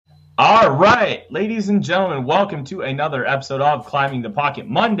All right, ladies and gentlemen, welcome to another episode of Climbing the Pocket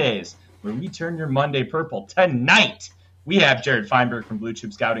Mondays, where we turn your Monday purple. Tonight, we have Jared Feinberg from Blue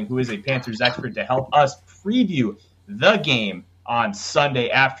Chip Scouting, who is a Panthers expert, to help us preview the game on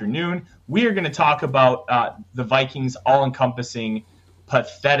Sunday afternoon. We are going to talk about the Vikings' all-encompassing,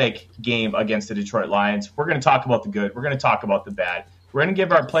 pathetic game against the Detroit Lions. We're going to talk about the good. We're going to talk about the bad. We're going to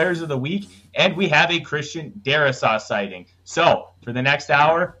give our players of the week, and we have a Christian Darrisaw sighting. So, for the next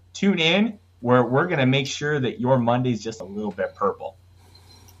hour, tune in where we're going to make sure that your Monday's just a little bit purple.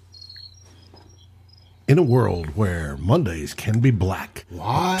 In a world where Mondays can be black,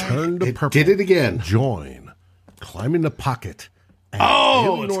 turn to purple. Did it again. Join Climbing the Pocket.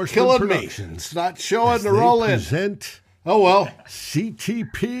 It's killing me. It's not showing the roll in. Present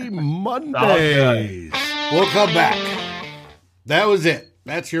CTP Mondays. We'll come back. That was it.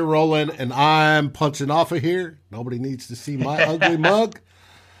 That's your roll in, and I'm punching off of here. Nobody needs to see my ugly mug.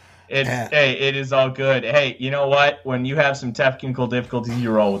 Hey, it is all good. Hey, you know what? When you have some technical difficulties, you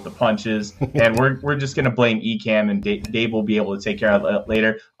roll with the punches. And we're just going to blame Ecamm, and Dave will be able to take care of it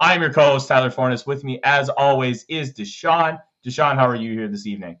later. I'm your co-host, Tyler Fornes. With me, as always, is Deshaun. Deshaun, how are you here this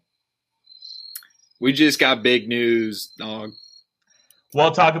evening? We just got big news, dog.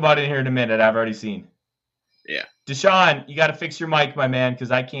 We'll talk about it here in a minute. I've already seen. Yeah. Deshaun, you got to fix your mic, my man,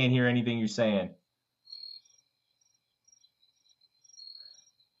 because I can't hear anything you're saying.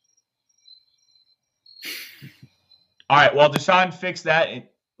 All right, well, Deshaun fixed that.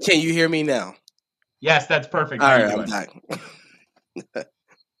 Can you hear me now? Yes, that's perfect. All right, I'm back.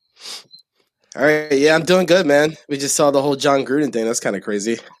 All right, yeah, I'm doing good, man. We just saw the whole John Gruden thing. That's kind of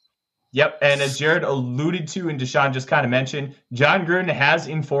crazy. Yep, and as Jared alluded to and Deshaun just kind of mentioned, John Gruden has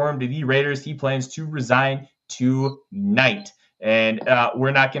informed the Raiders he plans to resign tonight. And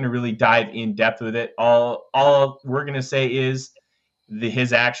we're not going to really dive in depth with it. All we're going to say is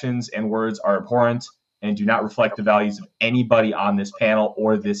his actions and words are abhorrent and do not reflect the values of anybody on this panel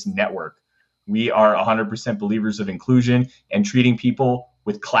or this network. We are 100% believers of inclusion and treating people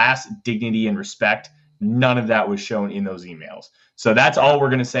with class, dignity, and respect. None of that was shown in those emails. So that's all we're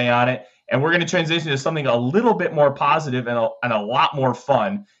going to say on it. And we're going to transition to something a little bit more positive and a lot more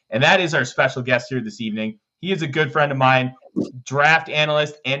fun. And that is our special guest here this evening. He is a good friend of mine, draft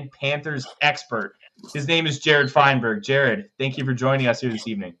analyst and Panthers expert. His name is Jared Feinberg. Jared, thank you for joining us here this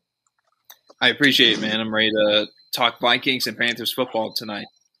evening. I appreciate it, man. I'm ready to talk Vikings and Panthers football tonight.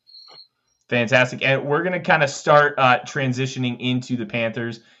 Fantastic. And we're going to kind of start transitioning into the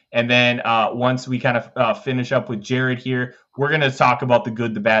Panthers. And then once we kind of finish up with Jared here, we're going to talk about the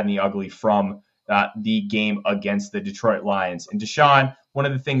good, the bad, and the ugly from the game against the Detroit Lions. And Deshaun, one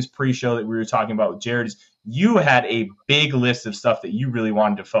of the things pre-show that we were talking about with Jared is you had a big list of stuff that you really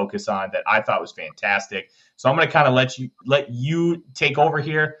wanted to focus on that I thought was fantastic. So I'm going to kind of let you take over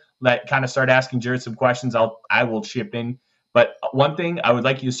here. Kind of start asking Jared some questions. I will chip in. But one thing I would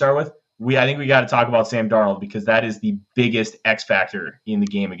like you to start with, I think we got to talk about Sam Darnold because that is the biggest X factor in the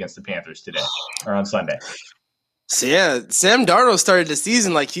game against the Panthers today or on Sunday. So yeah, Sam Darnold started the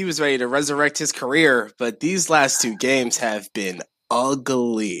season like he was ready to resurrect his career, but these last two games have been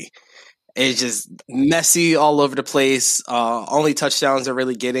ugly. It's just messy all over the place. Only touchdowns they're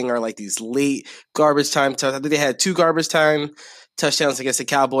really getting are like these late garbage time. I think they had 2 garbage time touchdowns against the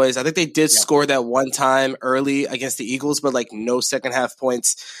Cowboys. I think they did score that one time early against the Eagles, but like no second half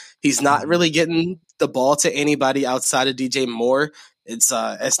points. He's not really getting the ball to anybody outside of DJ Moore. It's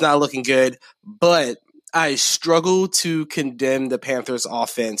not looking good, but I struggle to condemn the Panthers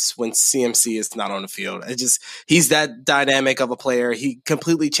offense when CMC is not on the field. He's that dynamic of a player. He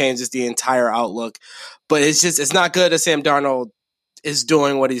completely changes the entire outlook, but it's not good that Sam Darnold is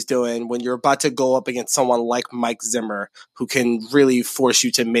doing what he's doing when you're about to go up against someone like Mike Zimmer, who can really force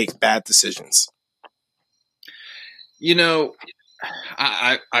you to make bad decisions. You know,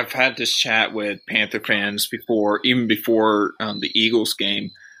 I've had this chat with Panther fans before, even before the Eagles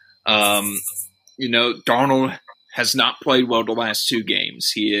game. You know, Darnold has not played well the last 2 games.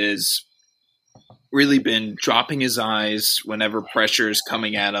 He has really been dropping his eyes whenever pressure is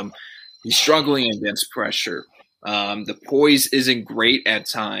coming at him. He's struggling against pressure. The poise isn't great at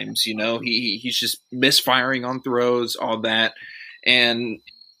times. You know, he's just misfiring on throws, all that. And,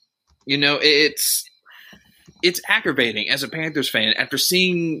 you know, it's aggravating as a Panthers fan after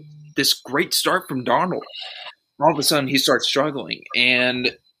seeing this great start from Darnold. All of a sudden he starts struggling.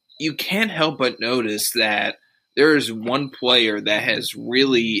 And you can't help but notice that there is one player that has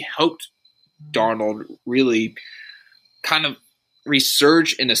really helped Darnold really kind of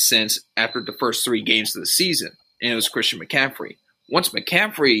resurge in a sense after the first 3 games of the season, and it was Christian McCaffrey. Once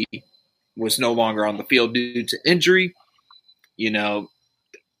McCaffrey was no longer on the field due to injury, you know,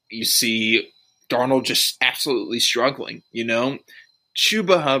 you see Darnold just absolutely struggling,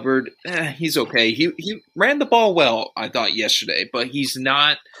 Chuba Hubbard, he's okay. He ran the ball well, I thought, yesterday, but he's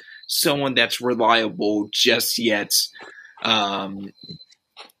not someone that's reliable just yet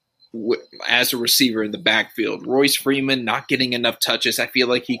as a receiver in the backfield. Royce Freeman not getting enough touches. I feel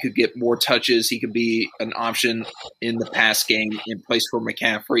like he could get more touches. He could be an option in the pass game in place for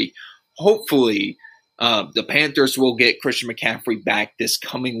McCaffrey. Hopefully, the Panthers will get Christian McCaffrey back this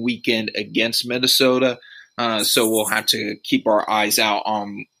coming weekend against Minnesota. So we'll have to keep our eyes out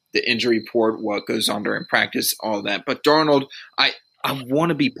on the injury report, what goes on during practice, all that. But Darnold, I want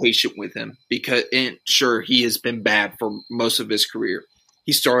to be patient with him because, and sure, he has been bad for most of his career.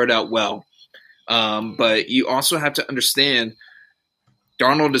 He started out well. But you also have to understand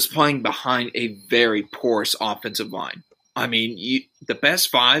Darnold is playing behind a very porous offensive line. I mean, the best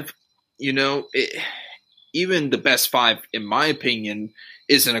five, even the best five, in my opinion,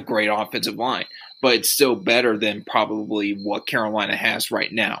 isn't a great offensive line, but it's still better than probably what Carolina has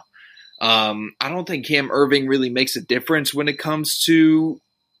right now. I don't think Cam Irving really makes a difference when it comes to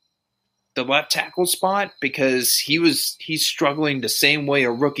the left tackle spot because he's struggling the same way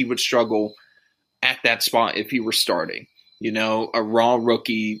a rookie would struggle at that spot if he were starting. A raw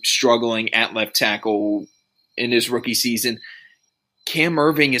rookie struggling at left tackle in his rookie season. Cam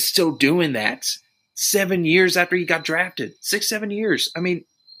Irving is still doing that 7 years after he got drafted. 6-7 years. I mean,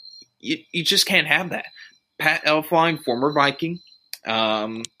 you just can't have that. Pat Elflein, former Viking.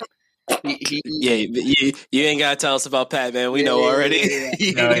 You ain't gotta tell us about Pat, man. We know already.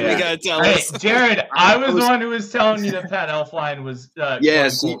 You ain't gotta tell us. Jared, I was the one who was telling you that Pat Elflein was.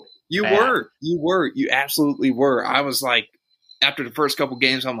 Yes, you were. You absolutely were. I was like, after the first couple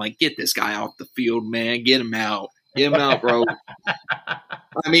games, I'm like, get this guy off the field, man. Get him out. Get him out, bro.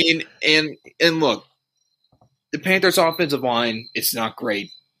 I mean, and look, the Panthers' offensive line, it's not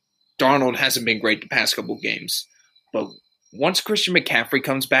great. Darnold hasn't been great the past couple games, but once Christian McCaffrey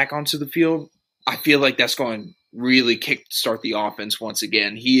comes back onto the field, I feel like that's going to really kickstart the offense once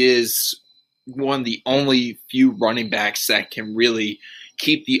again. He is one of the only few running backs that can really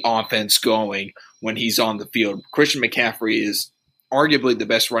keep the offense going when he's on the field. Christian McCaffrey is arguably the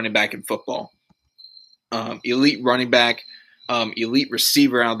best running back in football. Elite running back, elite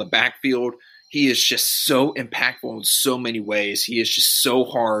receiver out of the backfield. He is just so impactful in so many ways. He is just so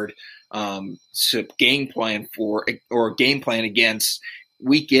hard to game plan for or game plan against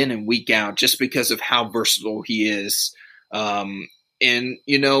week in and week out just because of how versatile he is. And,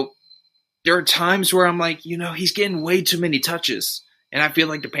 there are times where I'm like, he's getting way too many touches. And I feel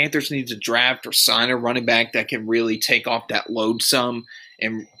like the Panthers need to draft or sign a running back that can really take off that load some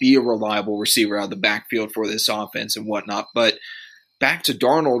and be a reliable receiver out of the backfield for this offense and whatnot. But back to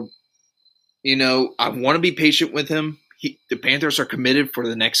Darnold, I want to be patient with him. The Panthers are committed for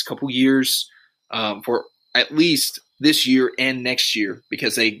the next couple years, for at least this year and next year,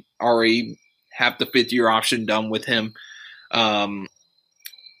 because they already have the 5th-year option done with him.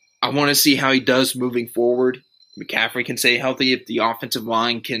 I want to see how he does moving forward. McCaffrey can stay healthy if the offensive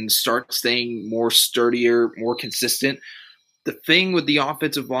line can start staying more sturdier, more consistent. The thing with the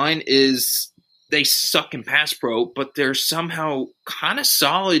offensive line is they suck in pass pro, but they're somehow kind of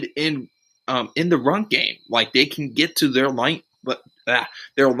solid in the run game. Like they can get to their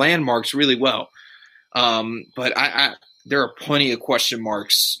their landmarks really well. But there are plenty of question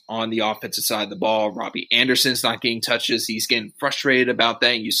marks on the offensive side of the ball. Robbie Anderson's not getting touches. He's getting frustrated about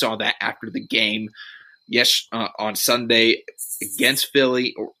that. You saw that after the game. Yes, on Sunday against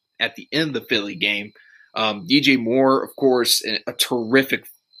Philly, or at the end of the Philly game. DJ Moore, of course, a terrific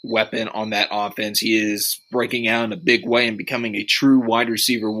weapon on that offense. He is breaking out in a big way and becoming a true wide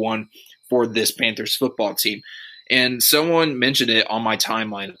receiver one for this Panthers football team. And someone mentioned it on my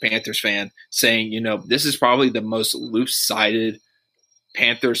timeline, a Panthers fan, saying, this is probably the most loose-sided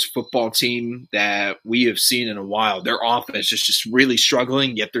Panthers football team that we have seen in a while. Their offense is just really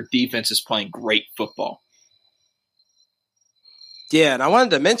struggling, yet their defense is playing great football. Yeah, and I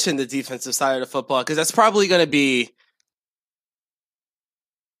wanted to mention the defensive side of the football because that's probably going to be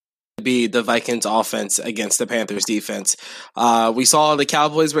the Vikings offense against the Panthers defense. We saw the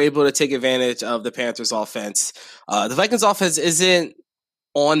Cowboys were able to take advantage of the Panthers offense. The Vikings offense isn't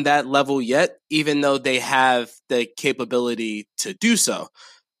on that level yet, even though they have the capability to do so.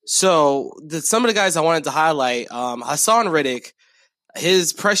 So some of the guys I wanted to highlight, Hassan Riddick,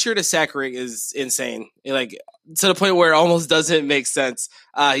 his pressure to sack rate is insane. Like to the point where it almost doesn't make sense.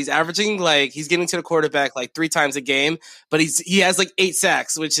 He's averaging he's getting to the quarterback 3 times a game, but he has 8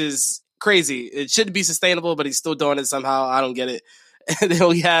 sacks, which is crazy. It shouldn't be sustainable, but he's still doing it somehow. I don't get it. And then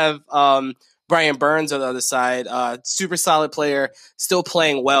we have Brian Burns on the other side, super solid player, still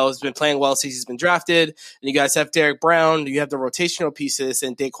playing well. He's been playing well since he's been drafted. And you guys have Derek Brown. You have the rotational pieces,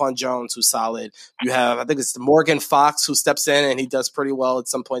 and Daquan Jones, who's solid. You have, I think it's Morgan Fox, who steps in, and he does pretty well at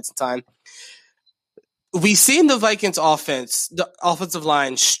some points in time. We've seen the Vikings offense, the offensive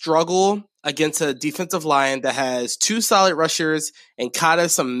line, struggle against a defensive line that has two solid rushers and kind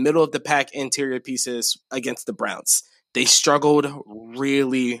of some middle-of-the-pack interior pieces against the Browns. They struggled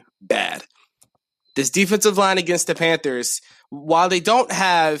really bad. This defensive line against the Panthers, while they don't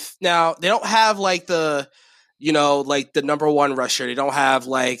have like the, like the number one rusher. They don't have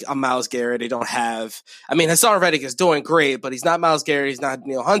like a Myles Garrett. They don't have, Hassan Reddick is doing great, but he's not Myles Garrett. He's not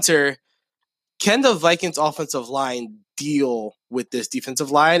Neil Hunter. Can the Vikings offensive line deal with this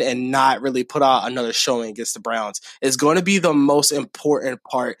defensive line and not really put out another showing against the Browns is going to be the most important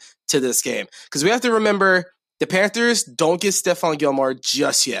part to this game. Because we have to remember the Panthers don't get Stephon Gilmore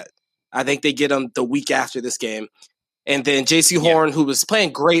just yet. I think they get him the week after this game. And then J.C. Horn, who was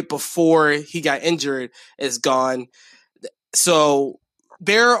playing great before he got injured, is gone. So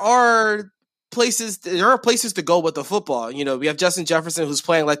there are places to go with the football. We have Justin Jefferson, who's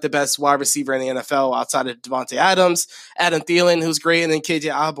playing like the best wide receiver in the NFL outside of Devontae Adams, Adam Thielen, who's great, and then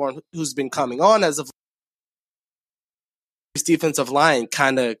KJ Osborne, who's been coming on as of this defensive line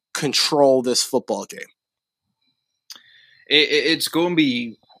kind of control this football game. It's going to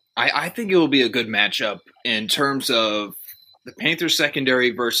be – I think it will be a good matchup in terms of the Panthers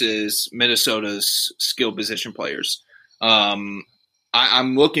secondary versus Minnesota's skill position players.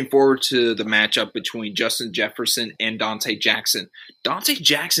 I'm looking forward to the matchup between Justin Jefferson and Dante Jackson. Dante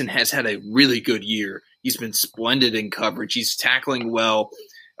Jackson has had a really good year. He's been splendid in coverage. He's tackling well,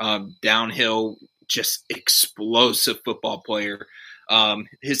 downhill, just explosive football player.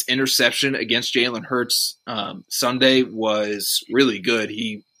 His interception against Jalen Hurts Sunday was really good.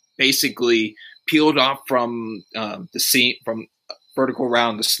 He basically peeled off from the seam, from vertical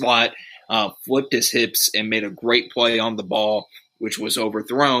round the slot, flipped his hips, and made a great play on the ball, which was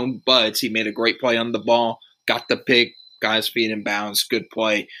overthrown, but he made a great play on the ball, got the pick, got his feet in bounds, good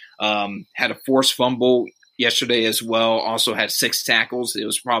play. Had a forced fumble yesterday as well, also had 6 tackles. It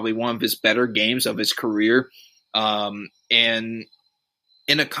was probably one of his better games of his career. And in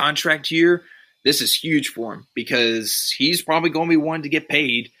a contract year, this is huge for him because he's probably going to be one to get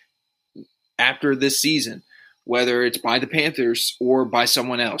paid after this season, whether it's by the Panthers or by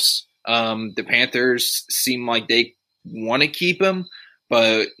someone else. The Panthers seem like they want to keep him,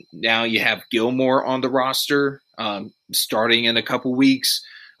 but now you have Gilmore on the roster starting in a couple weeks.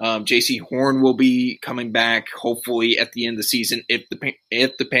 J.C. Horn will be coming back hopefully at the end of the season if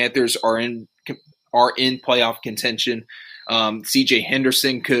the Panthers are in playoff contention. C.J.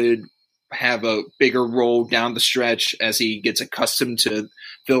 Henderson could have a bigger role down the stretch as he gets accustomed to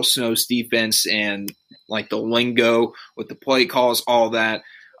Phil Snow's defense and like the lingo with the play calls, all that.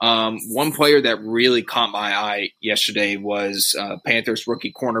 One player that really caught my eye yesterday was Panthers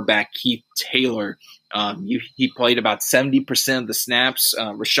rookie cornerback Keith Taylor. He played about 70% of the snaps.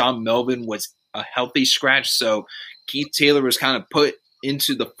 Rashawn Melvin was a healthy scratch, so Keith Taylor was kind of put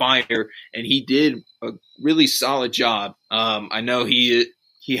into the fire, and he did a really solid job. I know he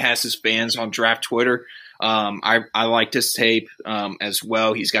has his fans on Draft Twitter. I liked his tape as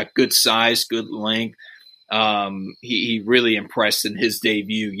well. He's got good size, good length. He really impressed in his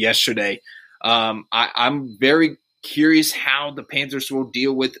debut yesterday. I'm very curious how the Panthers will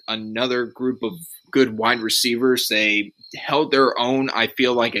deal with another group of good wide receivers. They held their own, I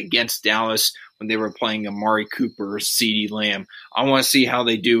feel like, against Dallas when they were playing Amari Cooper or CeeDee Lamb. I want to see how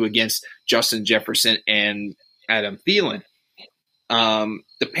they do against Justin Jefferson and Adam Thielen.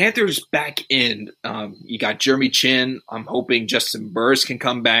 The Panthers back end, you got Jeremy Chin. I'm hoping Justin Burris can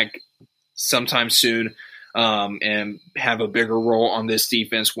come back sometime soon. And have a bigger role on this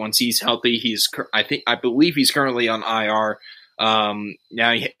defense once he's healthy. I believe he's currently on IR.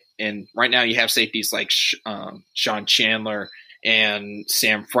 Right now you have safeties like Sean Chandler and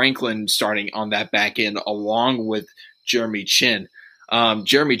Sam Franklin starting on that back end along with Jeremy Chin.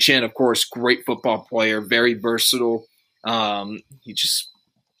 Jeremy Chin, of course, great football player, very versatile. He just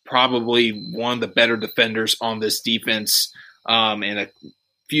probably one of the better defenders on this defense, and a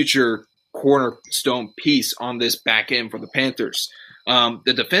future cornerstone piece on this back end for the Panthers.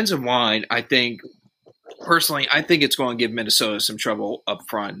 The defensive line, I think it's going to give Minnesota some trouble up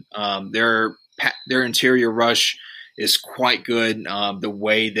front. Their interior rush is quite good. The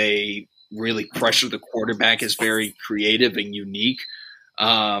way they really pressure the quarterback is very creative and unique.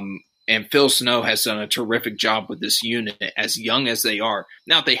 And Phil Snow has done a terrific job with this unit, as young as they are.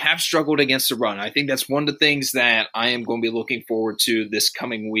 Now, they have struggled against the run. I think that's one of the things that I am going to be looking forward to this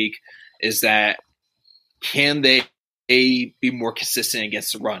coming week is that can they be more consistent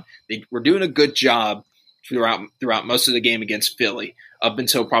against the run? They were doing a good job throughout most of the game against Philly, up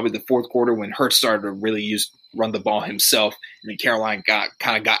until probably the fourth quarter when Hurts started to really run the ball himself, and then Carolina got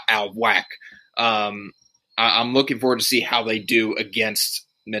out of whack. I'm looking forward to see how they do against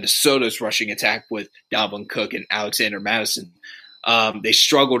Minnesota's rushing attack with Dalvin Cook and Alexander Madison. They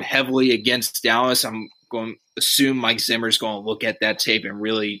struggled heavily against Dallas. I'm going to assume Mike Zimmer's going to look at that tape and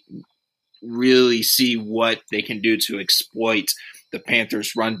really see what they can do to exploit the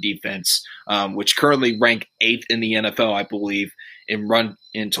Panthers' run defense, which currently rank 8th in the NFL, I believe,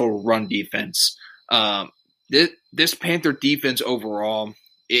 in total run defense. This Panther defense overall,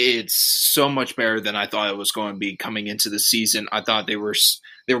 it's so much better than I thought it was going to be coming into the season. I thought they were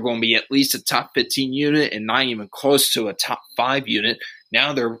going to be at least a top 15 unit and not even close to a top 5 unit.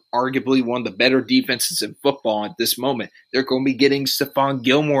 Now they're arguably one of the better defenses in football at this moment. They're going to be getting Stephon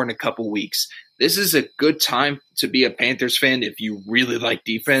Gilmore in a couple weeks. This is a good time to be a Panthers fan if you really like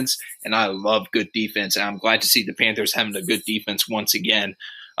defense, and I love good defense. And I'm glad to see the Panthers having a good defense once again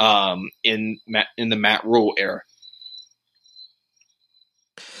in the Matt Rule era.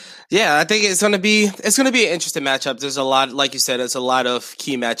 Yeah, I think it's gonna be an interesting matchup. There's a lot, like you said, there's a lot of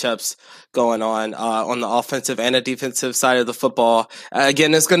key matchups going on the offensive and the defensive side of the football.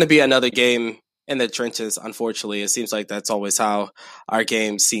 Again, it's going to be another game in the trenches. Unfortunately, it seems like that's always how our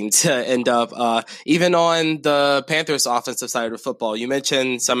games seem to end up. Even on the Panthers' offensive side of the football, you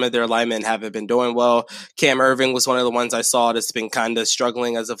mentioned some of their linemen haven't been doing well. Cam Irving was one of the ones I saw that's been kind of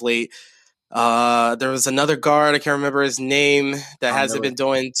struggling as of late. There was another guard, I can't remember his name, that hasn't been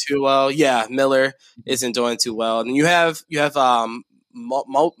doing too well. Yeah, Miller isn't doing too well. And you have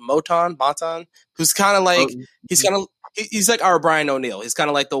Moton, who's kind of like he's like our Brian O'Neill. He's kind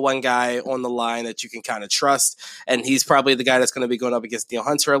of like the one guy on the line that you can kind of trust, and he's probably the guy that's going to be going up against Daniel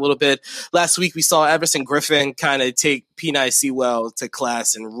Hunter a little bit. Last week we saw Everson Griffin kind of take P9 Sewell to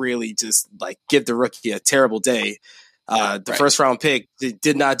class and really just like give the rookie a terrible day. The first round pick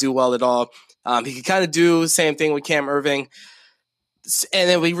did not do well at all. He could kind of do the same thing with Cam Irving. And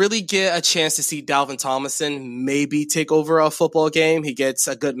then we really get a chance to see Dalvin Tomlinson maybe take over a football game. He gets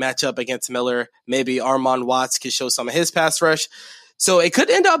a good matchup against Miller. Maybe Armon Watts could show some of his pass rush. So it could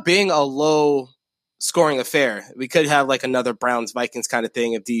end up being a low scoring affair. We could have like another Browns-Vikings kind of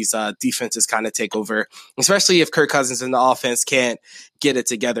thing if these defenses kind of take over, especially if Kirk Cousins and the offense can't get it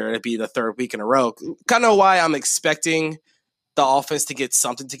together. It'd be the third week in a row. Kind of why I'm expecting the offense to get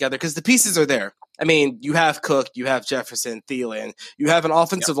something together, because the pieces are there. I mean, you have Cook, you have Jefferson, Thielen. You have an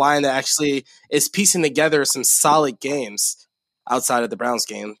offensive line that actually is piecing together some solid games outside of the Browns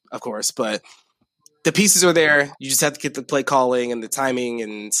game, of course. But the pieces are there. You just have to get the play calling and the timing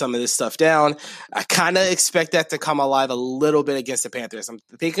and some of this stuff down. I kind of expect that to come alive a little bit against the Panthers. I'm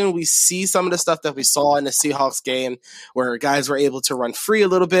thinking we see some of the stuff that we saw in the Seahawks game where guys were able to run free a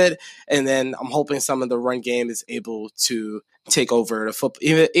little bit. And then I'm hoping some of the run game is able to take over the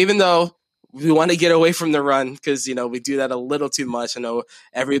football, even though we want to get away from the run because, you know, we do that a little too much. I know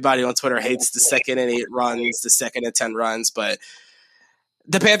everybody on Twitter hates the 2nd and 8 runs, the 2nd and 10 runs, but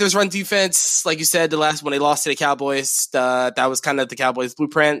the Panthers run defense, like you said, when they lost to the Cowboys, that was kind of the Cowboys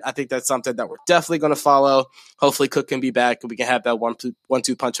blueprint. I think that's something that we're definitely going to follow. Hopefully Cook can be back and we can have that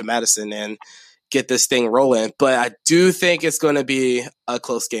 1-2 punch of Madison and get this thing rolling. But I do think it's going to be a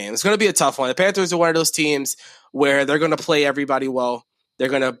close game. It's going to be a tough one. The Panthers are one of those teams where they're going to play everybody well. They're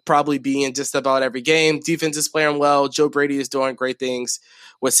going to probably be in just about every game. Defense is playing well. Joe Brady is doing great things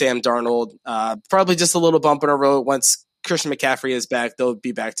with Sam Darnold. Probably just a little bump in the road. Once Christian McCaffrey is back, they'll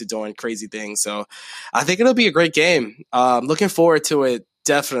be back to doing crazy things. So I think it'll be a great game. Looking forward to it,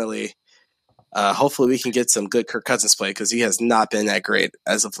 definitely. Hopefully we can get some good Kirk Cousins play because he has not been that great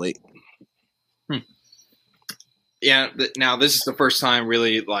as of late. Yeah, now this is the first time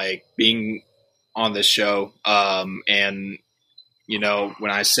really like being on this show. And, you know,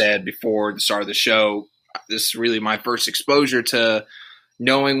 when I said before the start of the show, this is really my first exposure to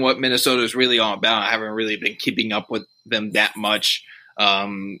knowing what Minnesota is really all about. I haven't really been keeping up with them that much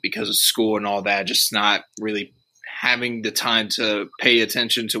because of school and all that, just not really having the time to pay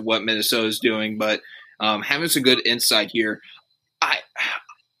attention to what Minnesota is doing, but having some good insight here.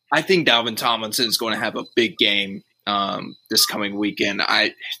 I think Dalvin Tomlinson is going to have a big game this coming weekend.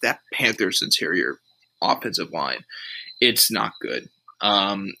 That Panthers interior offensive line, it's not good.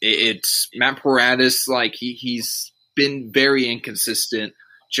 It's Matt Paradis, like he's been very inconsistent.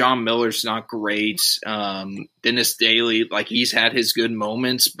 John Miller's not great. Dennis Daly, like he's had his good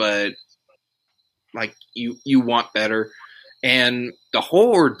moments, but like you want better. And the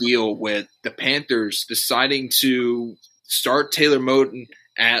whole ordeal with the Panthers deciding to start Taylor Moton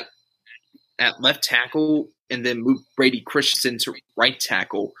at at left tackle and then move Brady Christensen to right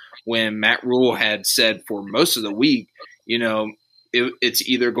tackle when Matt Rule had said for most of the week, it's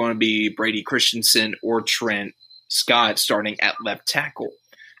either going to be Brady Christensen or Trent Scott starting at left tackle.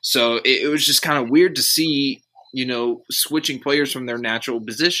 So it was just kind of weird to see, switching players from their natural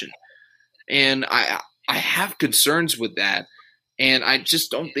position. And I have concerns with that. And I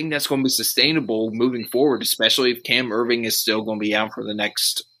just don't think that's going to be sustainable moving forward, especially if Cam Irving is still going to be out for the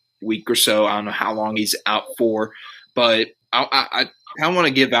next week or so. I don't know how long he's out for, but I want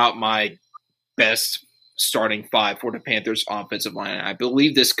to give out my best starting five for the Panthers offensive line. I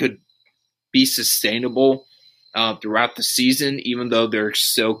believe this could be sustainable throughout the season, even though there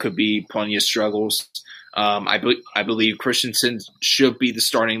still could be plenty of struggles. I believe Christensen should be the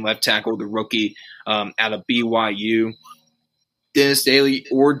starting left tackle, the rookie out of BYU. Dennis Daly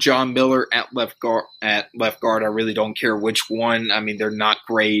or John Miller at left guard. I really don't care which one. I mean, they're not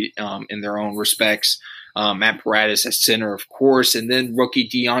great in their own respects. Matt Paradis at center, of course, and then rookie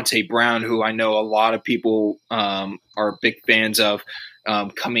Deontay Brown, who I know a lot of people are big fans of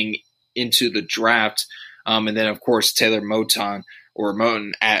coming into the draft. And then, of course, Taylor Moton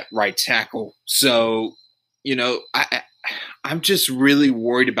at right tackle. So, I'm just really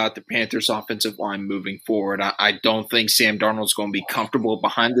worried about the Panthers' offensive line moving forward. I don't think Sam Darnold's going to be comfortable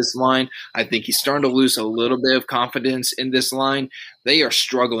behind this line. I think he's starting to lose a little bit of confidence in this line. They are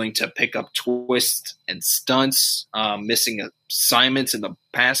struggling to pick up twists and stunts, missing assignments in the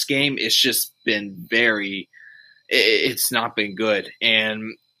pass game. It's just been it's not been good. And,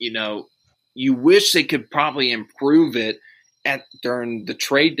 you wish they could probably improve it during the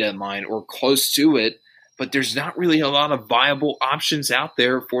trade deadline or close to it. But there's not really a lot of viable options out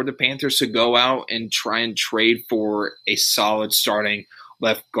there for the Panthers to go out and try and trade for a solid starting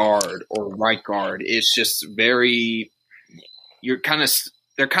left guard or right guard. It's just they're kind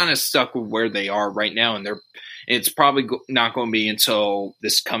of stuck with where they are right now, and it's probably not going to be until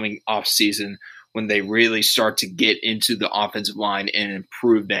this coming off season when they really start to get into the offensive line and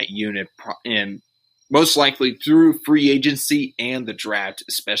improve that unit, and most likely through free agency and the draft,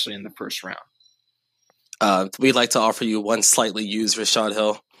 especially in the first round. We'd like to offer you one slightly used Rashad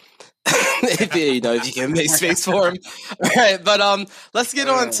Hill. if you can make space for him. All right, but let's get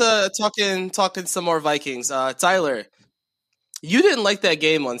on to talking some more Vikings. Tyler, you didn't like that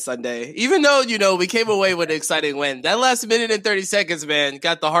game on Sunday, even though we came away with an exciting win. That last minute and 30 seconds, man,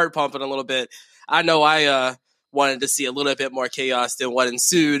 got the heart pumping a little bit. I know I wanted to see a little bit more chaos than what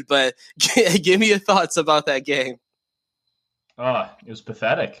ensued, but give me your thoughts about that game. It was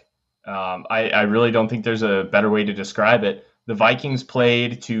pathetic. I really don't think there's a better way to describe it. The Vikings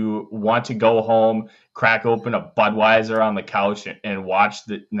played to want to go home, crack open a Budweiser on the couch, and watch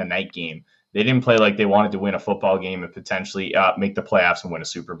the night game. They didn't play like they wanted to win a football game and potentially make the playoffs and win a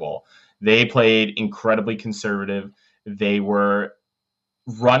Super Bowl. They played incredibly conservative. They were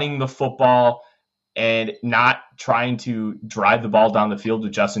running the football and not trying to drive the ball down the field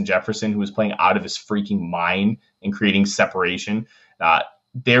with Justin Jefferson, who was playing out of his freaking mind and creating separation.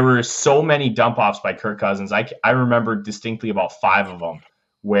 There were so many dump-offs by Kirk Cousins. I remember distinctly about 5 of them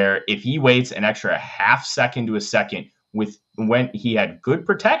where if he waits an extra half second to a second when he had good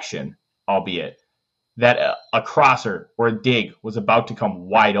protection, albeit, that a crosser or a dig was about to come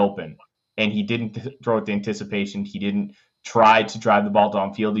wide open, and he didn't throw it to anticipation. He didn't try to drive the ball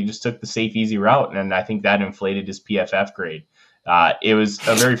downfield. He just took the safe, easy route, and I think that inflated his PFF grade. It was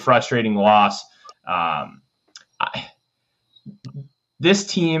a very frustrating loss. This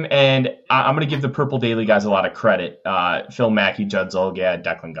team, and I'm going to give the Purple Daily guys a lot of credit, Phil Mackey, Judd Zulgad,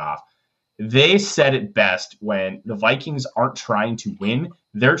 Declan Goff. They said it best when the Vikings aren't trying to win.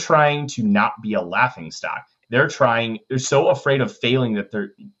 They're trying to not be a laughingstock. They're so afraid of failing that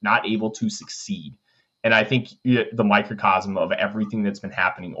they're not able to succeed. And I think the microcosm of everything that's been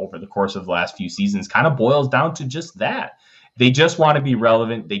happening over the course of the last few seasons kind of boils down to just that. They just want to be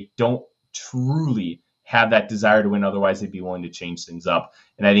relevant. They don't truly have that desire to win. Otherwise, they'd be willing to change things up.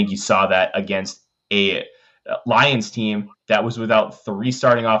 And I think you saw that against a Lions team that was without 3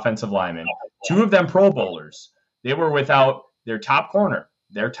 starting offensive linemen, 2 of them Pro Bowlers. They were without their top corner,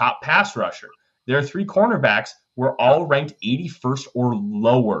 their top pass rusher. Their 3 cornerbacks were all ranked 81st or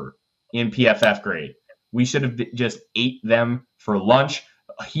lower in PFF grade. We should have just ate them for lunch,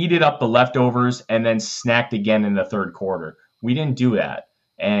 heated up the leftovers, and then snacked again in the third quarter. We didn't do that.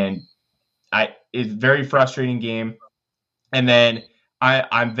 And it's a very frustrating game. And then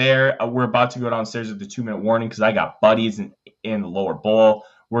I'm there. We're about to go downstairs with the 2-minute warning because I got buddies in the lower bowl.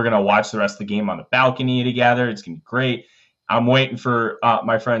 We're going to watch the rest of the game on the balcony together. It's going to be great. I'm waiting for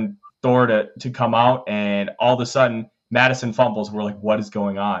my friend Thor to come out, and all of a sudden Madison fumbles. We're like, what is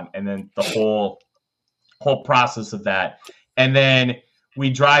going on? And then the whole process of that. And then we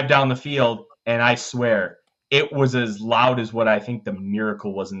drive down the field, and I swear it was as loud as what I think the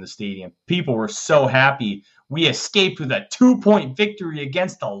miracle was in the stadium. People were so happy. We escaped with a 2-point victory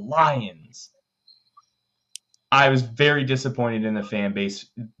against the Lions. I was very disappointed in the fan base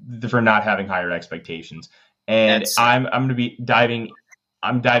for not having higher expectations. And I'm going to be diving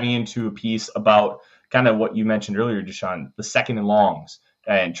into a piece about kind of what you mentioned earlier, Deshaun, the second and longs,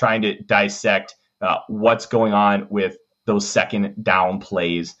 and trying to dissect what's going on with those second down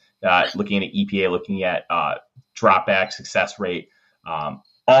plays, looking at EPA, looking at drop back success rate,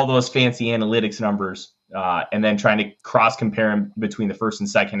 all those fancy analytics numbers, and then trying to cross compare them between the first and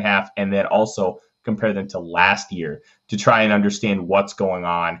second half, and then also compare them to last year to try and understand what's going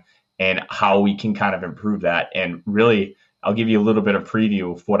on and how we can kind of improve that. And really, I'll give you a little bit of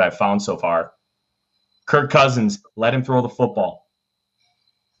preview of what I've found so far. Kirk Cousins, let him throw the football.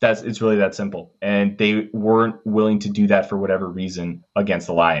 It's really that simple. And they weren't willing to do that for whatever reason against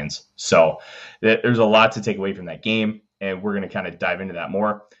the Lions. So there's a lot to take away from that game, and we're going to kind of dive into that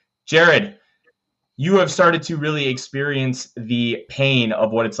more. Jared, you have started to really experience the pain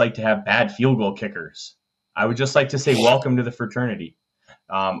of what it's like to have bad field goal kickers. I would just like to say welcome to the fraternity.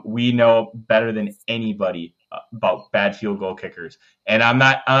 We know better than anybody about bad field goal kickers. And I'm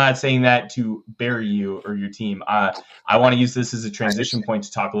not saying that to bury you or your team. I want to use this as a transition point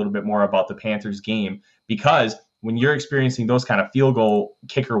to talk a little bit more about the Panthers game, because when you're experiencing those kind of field goal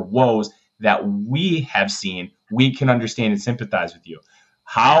kicker woes that we have seen, we can understand and sympathize with you.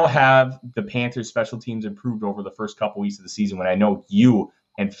 How have the Panthers special teams improved over the first couple weeks of the season, when I know you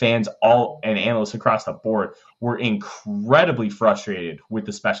and fans and analysts across the board were incredibly frustrated with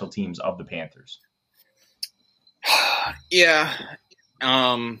the special teams of the Panthers? Yeah.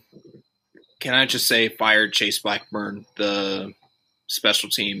 Can I just say fired Chase Blackburn, the special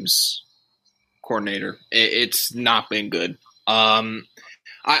teams coordinator? It's not been good.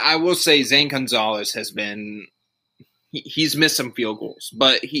 I will say Zane Gonzalez has been he's missed some field goals,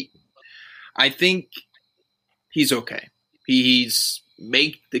 but I think he's okay. He's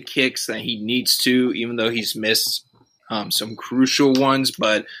made the kicks that he needs to, even though he's missed some crucial ones,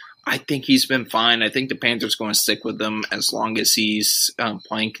 but I think he's been fine. I think the Panthers are going to stick with him as long as he's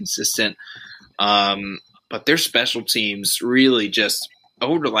playing consistent. But their special teams really just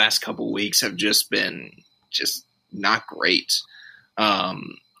over the last couple of weeks have just been just not great.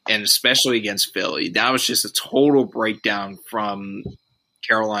 And especially against Philly, that was just a total breakdown from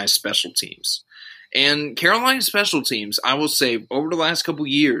Carolina's special teams. And Carolina's special teams, I will say, over the last couple of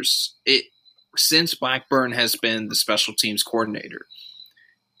years, since Blackburn has been the special teams coordinator,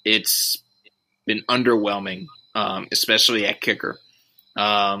 it's been underwhelming, especially at kicker.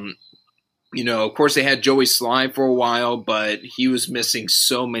 Of course, they had Joey Sly for a while, but he was missing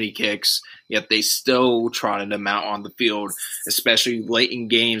so many kicks, yet they still trotted him out on the field, especially late in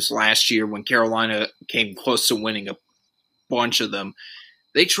games last year when Carolina came close to winning a bunch of them.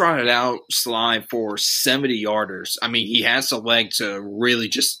 They trotted out Sly for 70-yarders. I mean, he has the leg to really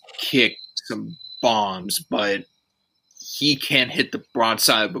just kick some bombs, but he can't hit the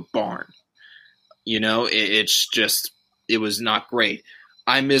broadside of a barn. It was not great.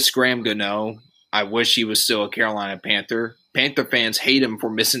 I miss Graham Gano. I wish he was still a Carolina Panther. Panther fans hate him for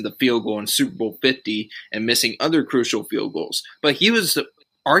missing the field goal in Super Bowl 50 and missing other crucial field goals. But he was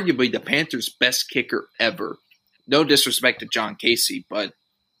arguably the Panthers' best kicker ever. No disrespect to John Casey, but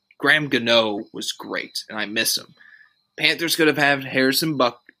Graham Gano was great, and I miss him. Panthers could have had Harrison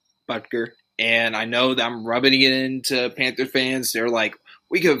Butker, and I know that I'm rubbing it into Panther fans. They're like,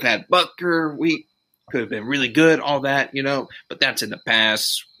 we could have had Butker. We could have been really good, all that, but that's in the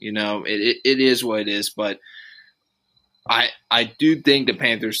past. It is what it is, but I do think the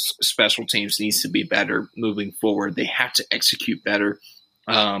Panthers special teams needs to be better moving forward. They have to execute better,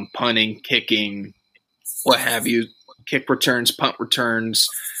 punting, kicking, what have you, kick returns, punt returns,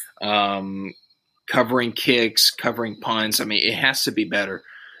 covering kicks, covering punts. I mean, it has to be better.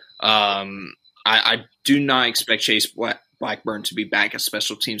 I do not expect Chase Blackburn to be back as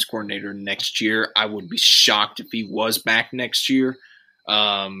special teams coordinator next year. I would be shocked if he was back next year.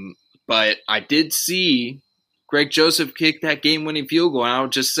 But I did see Greg Joseph kick that game-winning field goal, and I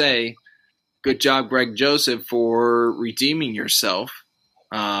would just say, good job, Greg Joseph, for redeeming yourself.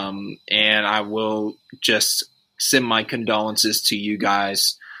 And I will just send my condolences to you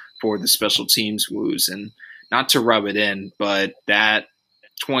guys for the special teams woes. And not to rub it in, but that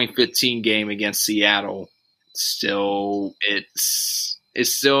 2015 game against Seattle, it's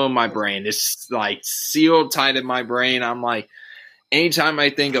still in my brain. It's like sealed tight in my brain. I'm like, anytime I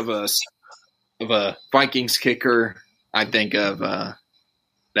think of a Vikings kicker I think of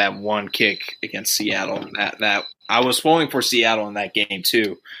that one kick against Seattle. That I was pulling for Seattle in that game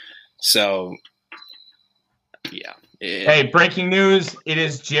too. So, yeah. Hey, breaking news. It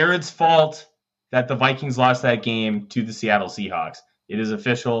is Jared's fault that the Vikings lost that game to the Seattle Seahawks. It is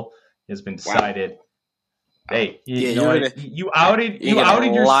official. It has been decided. Wow. Hey, you outed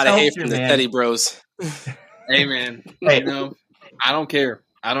yourself. A lot of hate here, from the man. Teddy Bros. Hey, man. Hey, I don't care.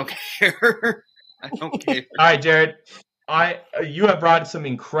 I don't care. All right, Jared. You have brought some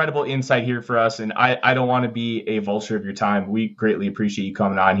incredible insight here for us, and I don't want to be a vulture of your time. We greatly appreciate you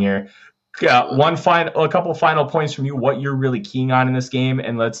coming on here. A couple final points from you. What you're really keen on in this game,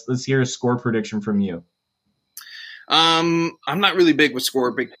 and let's hear a score prediction from you. I'm not really big with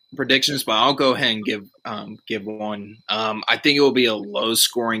score predictions, but I'll go ahead and give one. I think it will be a low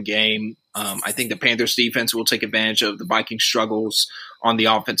scoring game. I think the Panthers defense will take advantage of the Vikings struggles on the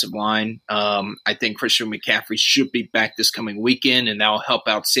offensive line. I think Christian McCaffrey should be back this coming weekend, and that will help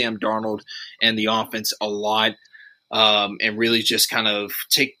out Sam Darnold and the offense a lot, and really just kind of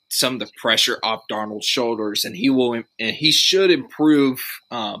take some of the pressure off Darnold's shoulders. And he should improve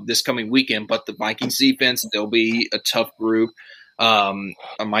this coming weekend. But the Vikings defense, they'll be a tough group. A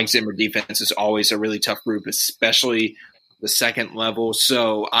Mike Zimmer defense is always a really tough group, especially the second level.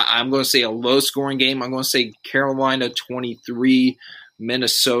 So I'm going to say a low-scoring game. I'm going to say Carolina 23,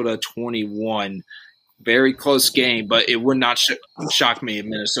 Minnesota 21. Very close game, but it would not shock me if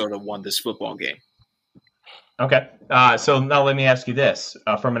Minnesota won this football game. Okay. So now let me ask you this.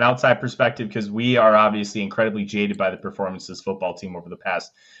 From an outside perspective, because we are obviously incredibly jaded by the performance of this football team over the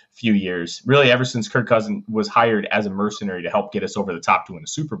past few years, really ever since Kirk Cousins was hired as a mercenary to help get us over the top to win a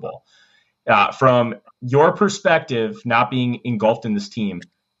Super Bowl. From your perspective, not being engulfed in this team,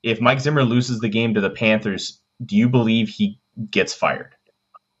 if Mike Zimmer loses the game to the Panthers, do you believe he gets fired?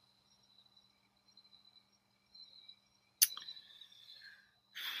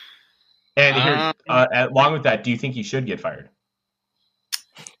 And here, along with that, do you think he should get fired?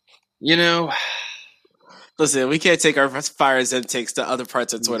 Listen, we can't take our fires and takes to other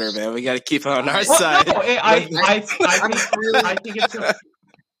parts of Twitter, man. We got to keep it on our side. No, I think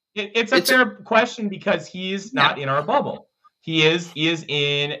it's a fair question because he is not in our bubble. He is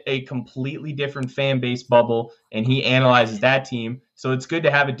in a completely different fan base bubble, and he analyzes that team. So it's good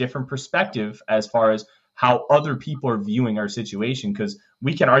to have a different perspective as far as how other people are viewing our situation, because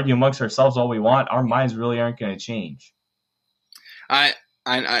we can argue amongst ourselves all we want. Our minds really aren't going to change.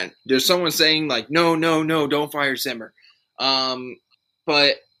 There's someone saying like, no, don't fire Zimmer.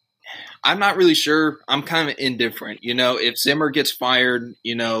 But I'm not really sure. I'm kind of indifferent. If Zimmer gets fired,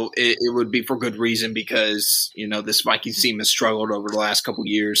 it would be for good reason because, this Vikings team has struggled over the last couple of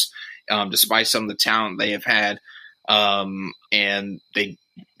years, despite some of the talent they have had. And they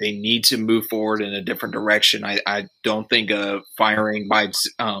need to move forward in a different direction. I don't think firing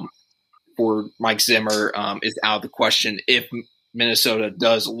for Mike Zimmer is out of the question if Minnesota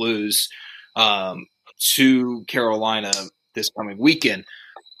does lose to Carolina this coming weekend.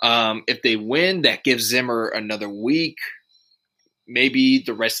 If they win, that gives Zimmer another week, maybe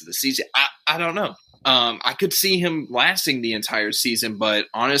the rest of the season. I don't know. I could see him lasting the entire season, but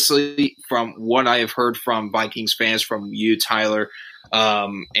honestly, from what I have heard from Vikings fans, from you, Tyler,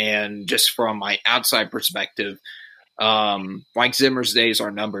 and just from my outside perspective, Mike Zimmer's days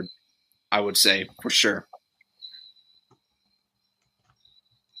are numbered, I would say, for sure.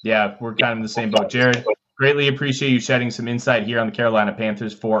 Yeah, we're kind of in the same boat. Jared, greatly appreciate you shedding some insight here on the Carolina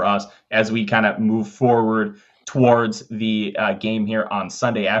Panthers for us as we kind of move forward towards the game here on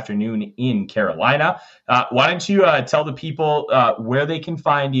Sunday afternoon in Carolina. Why don't you tell the people where they can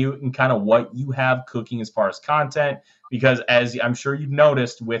find you and kind of what you have cooking as far as content? Because as I'm sure you've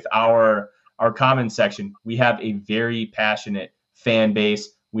noticed with our comment section, we have a very passionate fan base.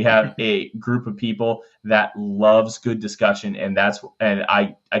 We have a group of people that loves good discussion, and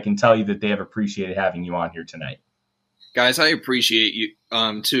I can tell you that they have appreciated having you on here tonight. Guys, I appreciate you.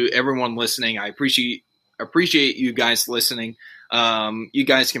 To everyone listening, I appreciate you guys listening. You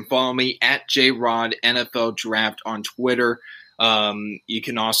guys can follow me at JRod NFL Draft on Twitter. You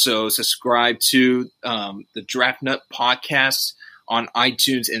can also subscribe to the Draft Nut podcast on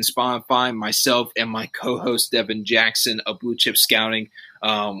iTunes and Spotify. Myself and my co-host Devin Jackson of Blue Chip Scouting.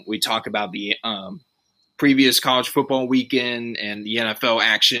 We talk about the previous college football weekend and the NFL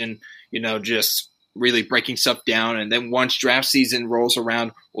action, just really breaking stuff down. And then once draft season rolls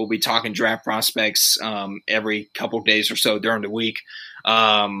around, we'll be talking draft prospects every couple days or so during the week.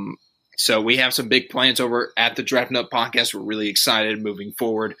 So we have some big plans over at the Draft Nut Podcast. We're really excited moving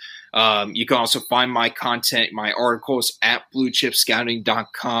forward. You can also find my content, my articles at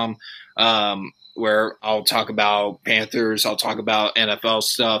bluechipscouting.com, where I'll talk about Panthers. I'll talk about NFL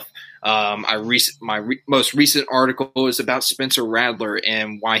stuff. My most recent article is about Spencer Rattler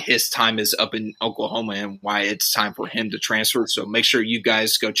and why his time is up in Oklahoma and why it's time for him to transfer. So make sure you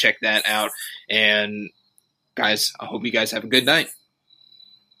guys go check that out. And guys, I hope you guys have a good night.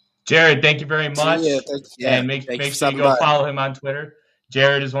 Jared, thank you very much. And make sure you go follow him on Twitter.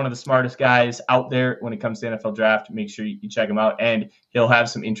 Jared is one of the smartest guys out there when it comes to NFL draft. Make sure you check him out. And he'll have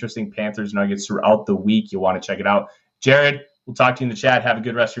some interesting Panthers nuggets throughout the week. You'll want to check it out. Jared, we'll talk to you in the chat. Have a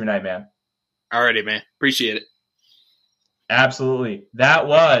good rest of your night, man. Alrighty, man. Appreciate it. Absolutely. That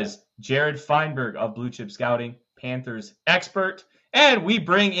was Jared Feinberg of Blue Chip Scouting, Panthers expert. And we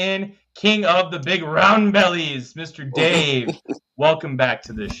bring in King of the Big Round Bellies, Mr. Dave. Welcome back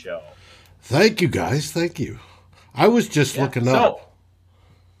to this show. Thank you, guys. Thank you. I was just looking up.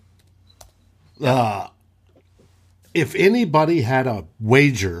 If anybody had a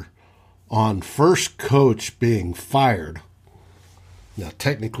wager on first coach being fired, now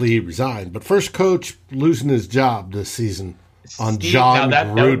technically he resigned, but first coach losing his job this season on John Gruden.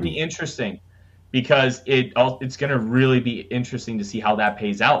 That would be interesting because it's going to really be interesting to see how that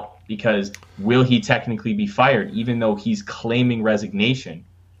pays out. Because will he technically be fired, even though he's claiming resignation?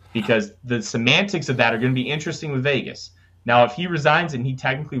 Because the semantics of that are going to be interesting with Vegas. Now, if he resigns and he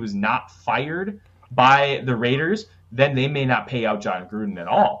technically was not fired by the Raiders, then they may not pay out John Gruden at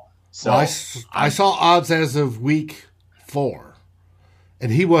all. So well, I saw odds as of week 4,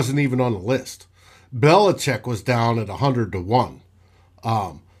 and he wasn't even on the list. Belichick was down at 100-1.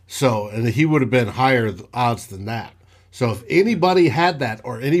 And he would have been higher odds than that. So if anybody had that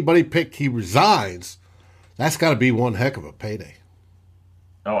or anybody picked he resigns, that's got to be one heck of a payday.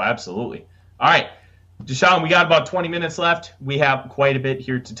 Oh, absolutely. All right, Deshaun, we got about 20 minutes left. We have quite a bit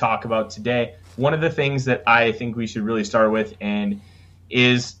here to talk about today. One of the things that I think we should really start with and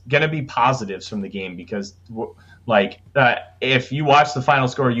is going to be positives from the game because, if you watch the final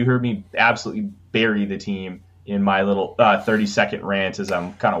score, you heard me absolutely bury the team in my little 30-second rant as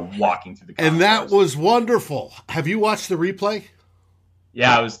I'm kind of walking through the concourse. And that was wonderful. Have you watched the replay?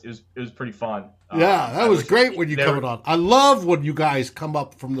 Yeah, it was pretty fun. Yeah, that was great when you come on. I love when you guys come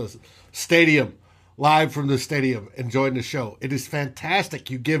up from the stadium, live from the stadium, and join the show. It is fantastic.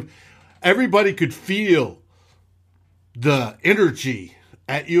 Everybody could feel the energy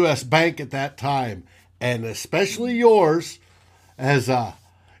at U.S. Bank at that time, and especially yours, as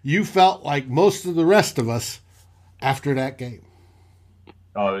you felt like most of the rest of us after that game.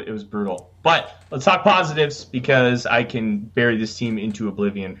 Oh, it was brutal. But let's talk positives because I can bury this team into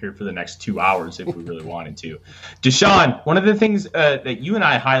oblivion here for the next 2 hours if we really wanted to. Deshaun, one of the things that you and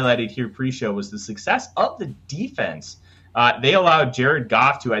I highlighted here pre-show was the success of the defense. They allowed Jared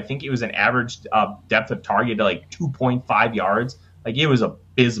Goff to, I think it was an average depth of target to 2.5 yards. It was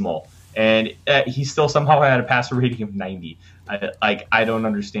abysmal. And he still somehow had a passer rating of 90. I don't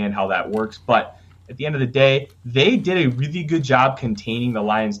understand how that works, but at the end of the day, they did a really good job containing the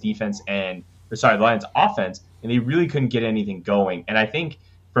Lions offense, and they really couldn't get anything going. And I think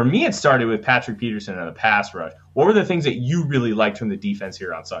for me, it started with Patrick Peterson and the pass rush. What were the things that you really liked from the defense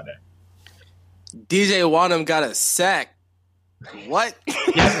here on Sunday? DJ Wanham got a sack. What?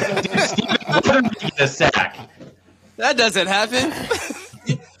 Yes, Steven Wanham get a sack. That doesn't happen.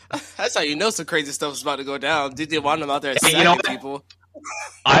 That's how you know some crazy stuff is about to go down. DJ Wanham out there sacking people.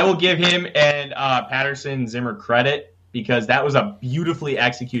 I will give him and Patterson Zimmer credit because that was a beautifully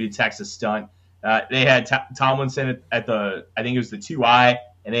executed Texas stunt. They had Tomlinson at the, I think it was the 2-eye,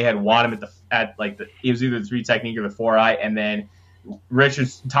 and they had Wanham it was either the 3 technique or the 4-eye, and then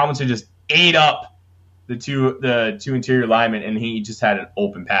Tomlinson just ate up the two interior linemen, and he just had an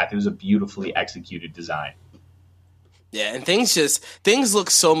open path. It was a beautifully executed design. Yeah, and things look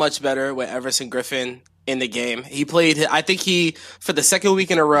so much better with Everson Griffin in the game. He played, I think for the second week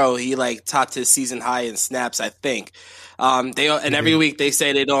in a row, he topped his season high in snaps, I think. Every week they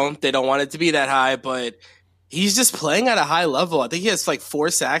say they don't want it to be that high, but he's just playing at a high level. I think he has 4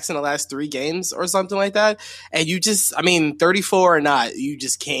 sacks in the last 3 games or something like that. And 34 or not, you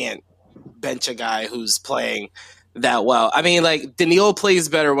just can't bench a guy who's playing that well. Daniil plays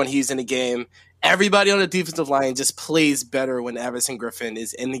better when he's in the game. Everybody on the defensive line just plays better when Everson Griffin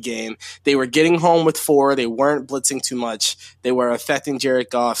is in the game. They were getting home with 4. They weren't blitzing too much. They were affecting Jared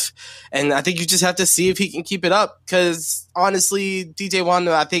Goff. And I think you just have to see if he can keep it up because, honestly, DJ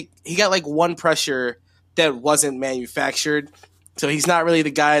Wanda, I think he got 1 pressure that wasn't manufactured. So he's not really the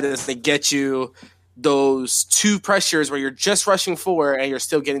guy that's going to get you those two pressures where you're just rushing forward and you're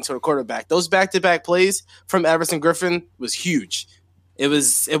still getting to a quarterback. Those back-to-back plays from Everson Griffin was huge.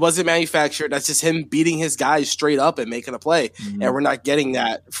 It wasn't manufactured. That's just him beating his guys straight up and making a play. Mm-hmm. And we're not getting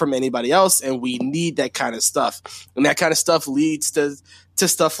that from anybody else. And we need that kind of stuff. And that kind of stuff leads to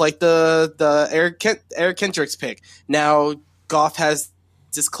stuff like the Eric Kendricks pick. Now Goff has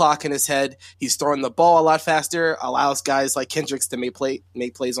this clock in his head. He's throwing the ball a lot faster, allows guys like Kendricks to make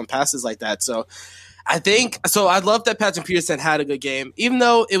plays on passes like that. So I love that Patrick Peterson had a good game, even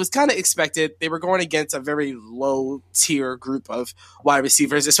though it was kind of expected. They were going against a very low tier group of wide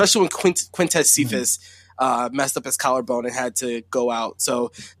receivers, especially when Quintez Cephas messed up his collarbone and had to go out.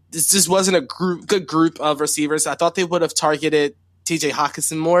 So this just wasn't a good group of receivers. I thought they would have targeted TJ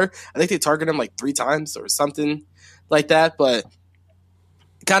Hawkinson more. I think they targeted him like 3 times or something like that, but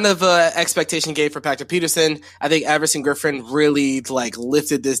kind of an expectation game for Patrick Peterson. I think Everson Griffin really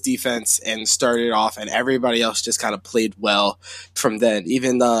lifted this defense and started it off, and everybody else just kind of played well from then.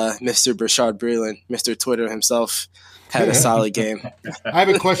 Even Mr. Brashard Breeland, Mr. Twitter himself, had a solid game. I have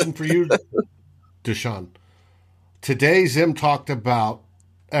a question for you, Deshaun. Today, Zim talked about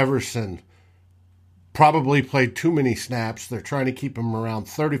Everson probably played too many snaps. They're trying to keep him around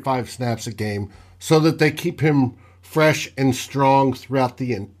 35 snaps a game so that they keep him fresh and strong throughout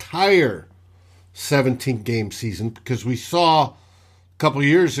the entire 17-game season, because we saw a couple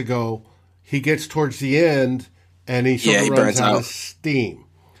years ago he gets towards the end and he sort of runs out of steam.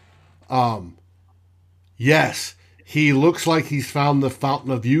 Yes, he looks like he's found the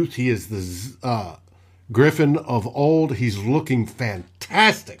fountain of youth. He is the Griffin of old. He's looking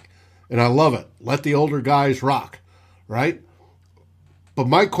fantastic, and I love it. Let the older guys rock, right? But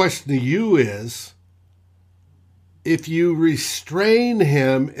my question to you is, if you restrain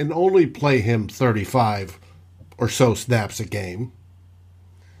him and only play him 35 or so snaps a game,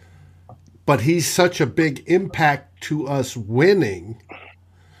 but he's such a big impact to us winning,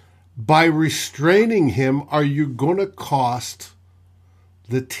 by restraining him, are you going to cost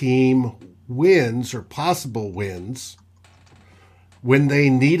the team wins or possible wins when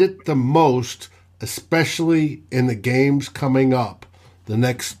they need it the most, especially in the games coming up, the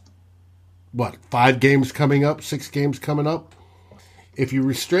next 5 games coming up, 6 games coming up? If you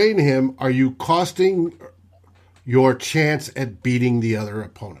restrain him, are you costing your chance at beating the other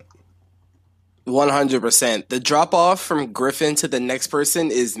opponent? 100%. The drop off from Griffin to the next person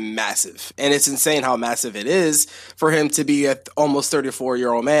is massive. And it's insane how massive it is for him to be an almost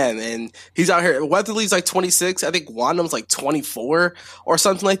 34-year-old man. And he's out here. Weatherly's 26. I think Wandham's 24 or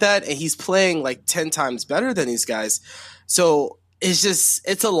something like that. And he's playing 10 times better than these guys. So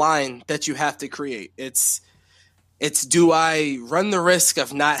it's a line that you have to create. It's do I run the risk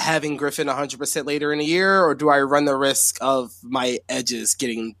of not having Griffin 100% later in the year, or do I run the risk of my edges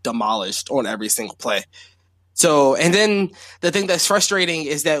getting demolished on every single play? So, and then the thing that's frustrating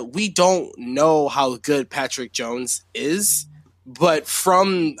is that we don't know how good Patrick Jones is, but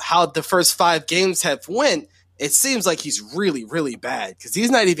from how the first 5 games have went, it seems like he's really, really bad, because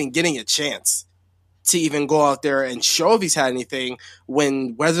he's not even getting a chance to even go out there and show if he's had anything,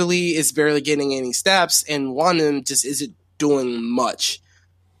 when Weatherly is barely getting any snaps and Wandham just isn't doing much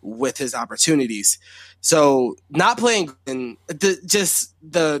with his opportunities. So not playing, and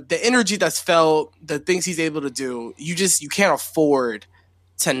the energy that's felt, the things he's able to do, you can't afford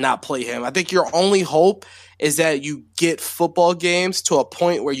to not play him. I think your only hope is that you get football games to a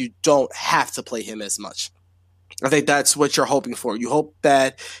point where you don't have to play him as much. I think that's what you're hoping for. You hope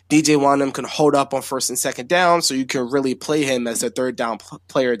that DJ Wandham can hold up on first and second down so you can really play him as a third down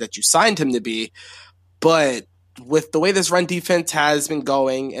player that you signed him to be. But with the way this run defense has been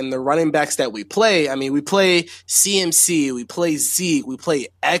going and the running backs that we play, we play CMC, we play Zeke, we play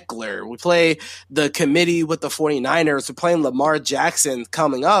Eckler, we play the committee with the 49ers, we're playing Lamar Jackson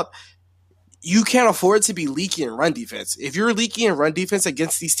coming up. You can't afford to be leaky in run defense. If you're leaky in run defense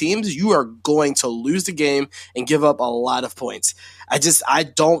against these teams, you are going to lose the game and give up a lot of points. I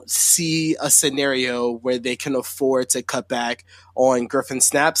don't see a scenario where they can afford to cut back on Griffin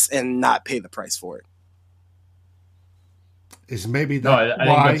snaps and not pay the price for it. Is maybe that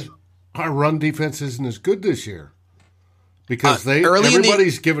why our run defense isn't as good this year? Because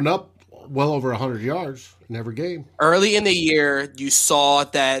everybody's given up well over 100 yards in every game. Early in the year, you saw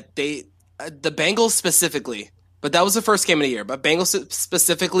that the Bengals specifically, but that was the first game of the year, but Bengals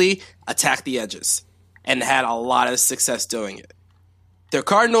specifically attacked the edges and had a lot of success doing it. The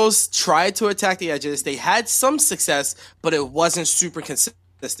Cardinals tried to attack the edges. They had some success, but it wasn't super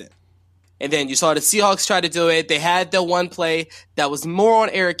consistent. And then you saw the Seahawks try to do it. They had the one play that was more on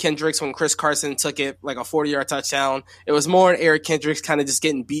Eric Kendricks when Chris Carson took it, like a 40-yard touchdown. It was more on Eric Kendricks kind of just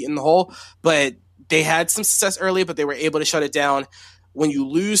getting beat in the hole. But they had some success early, but they were able to shut it down. When you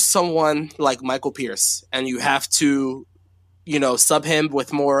lose someone like Michael Pierce and you have to, sub him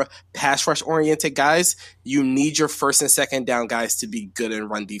with more pass rush oriented guys, you need your first and second down guys to be good in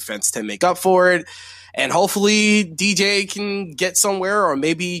run defense to make up for it. And hopefully DJ can get somewhere, or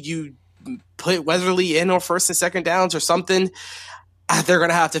maybe you put Weatherly in on first and second downs or something. They're going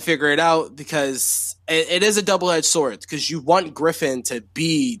to have to figure it out, because it is a double-edged sword, because you want Griffin to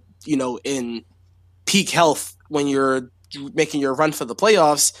be, in peak health when you're making your run for the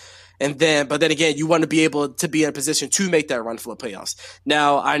playoffs. But then again, you want to be able to be in a position to make that run for the playoffs.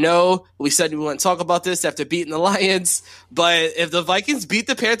 Now, I know we said we wouldn't talk about this after beating the Lions, but if the Vikings beat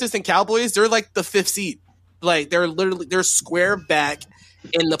the Panthers and Cowboys, they're like the 5th seed. Like, they're square back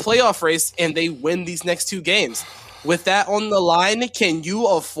in the playoff race, and they win these next 2 games. With that on the line, can you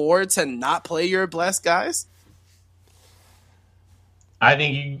afford to not play your blessed guys? I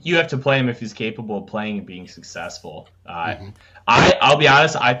think you have to play him if he's capable of playing and being successful. I'll be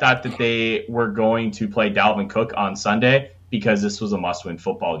honest, I thought that they were going to play Dalvin Cook on Sunday because this was a must-win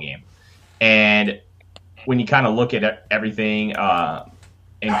football game. And when you kind of look at everything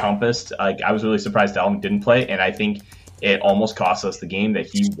encompassed, I was really surprised Dalvin didn't play, and I think it almost cost us the game that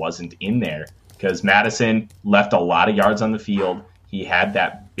he wasn't in there, because Madison left a lot of yards on the field. He had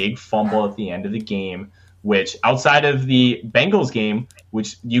that big fumble at the end of the game, which outside of the Bengals game,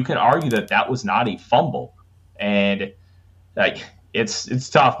 which you can argue that was not a fumble. And it's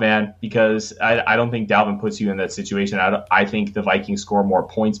tough, man, because I don't think Dalvin puts you in that situation. I think the Vikings score more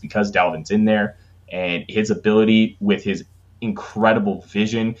points because Dalvin's in there, and his ability with his incredible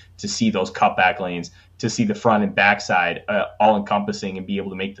vision to see those cutback lanes, to see the front and backside all encompassing and be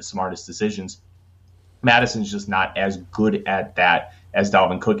able to make the smartest decisions. Madison's just not as good at that as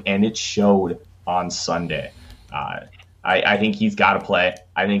Dalvin Cook, and it showed on Sunday. I think he's got to play.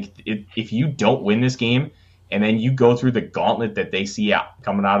 I think if you don't win this game and then you go through the gauntlet that they see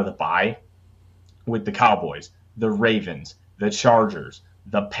coming out of the bye with the Cowboys, the Ravens, the Chargers,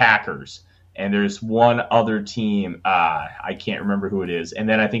 the Packers, and there's one other team, I can't remember who it is. And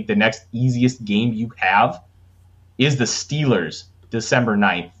then I think the next easiest game you have is the Steelers, December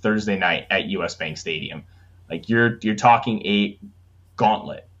 9th, Thursday night at US Bank Stadium. Like, you're talking a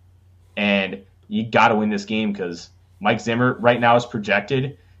gauntlet. And you got to win this game, because Mike Zimmer right now is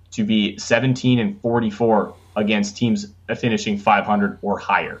projected to be 17-44 against teams finishing 500 or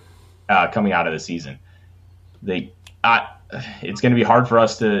higher coming out of the season. It's going to be hard for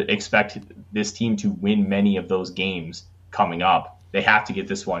us to expect this team to win many of those games coming up. They have to get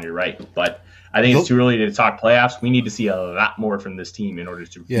this one, you're right. But I think it's too early to talk playoffs. We need to see a lot more from this team in order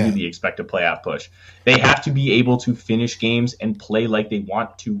to really expect a playoff push. They have to be able to finish games and play like they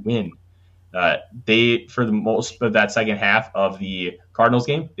want to win. They, for the most of that second half of the Cardinals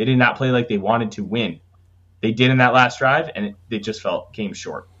game, they did not play like they wanted to win. They did in that last drive, and they just came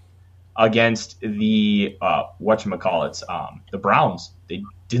short. Against the the Browns, they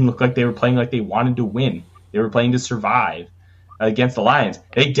didn't look like they were playing like they wanted to win. They were playing to survive. Against the Lions,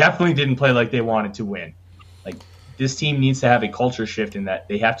 they definitely didn't play like they wanted to win. Like, this team needs to have a culture shift in that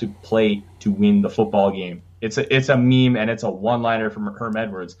they have to play to win the football game. It's a meme, and it's a one-liner from Herm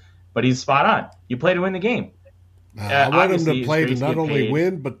Edwards, but he's spot on. You play to win the game. I want him to play to not only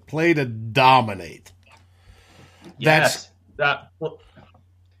win, but play to dominate. Yes. That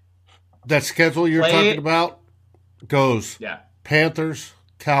schedule you're talking about goes Panthers,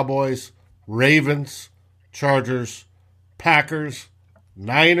 Cowboys, Ravens, Chargers, Packers,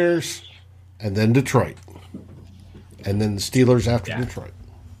 Niners, and then Detroit. And then the Steelers after Detroit.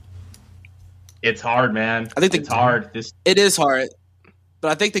 It's hard, man. I think it's hard. It is hard.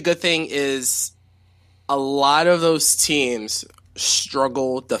 But I think the good thing is a lot of those teams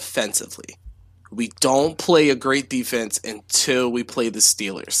struggle defensively. We don't play a great defense until we play the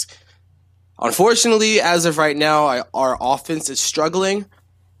Steelers. Unfortunately, as of right now, our offense is struggling.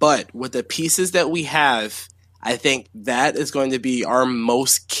 But with the pieces that we have, I think that is going to be our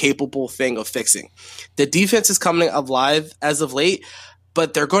most capable thing of fixing. The defense is coming alive as of late,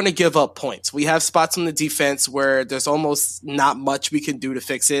 but they're going to give up points. We have spots on the defense where there's almost not much we can do to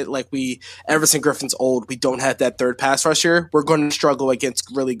fix it. Like Everson Griffin's old. We don't have that third pass rusher. We're going to struggle against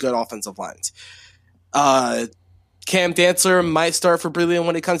really good offensive lines. Cam Dantzler might start for Breland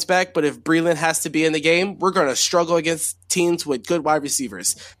when he comes back, but if Breland has to be in the game, we're going to struggle against teams with good wide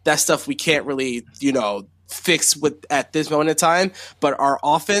receivers. That's stuff we can't really, fix at this moment in time, but our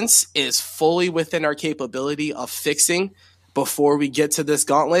offense is fully within our capability of fixing before we get to this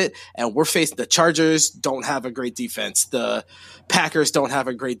gauntlet. And we're facing the Chargers don't have a great defense. The Packers don't have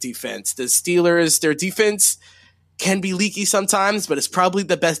a great defense. The Steelers, their defense can be leaky sometimes, but it's probably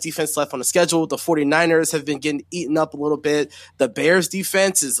the best defense left on the schedule. The 49ers have been getting eaten up a little bit. The Bears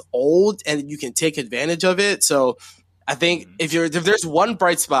defense is old and you can take advantage of it. So I think if there's one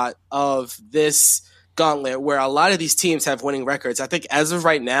bright spot of this gauntlet where a lot of these teams have winning records, I think as of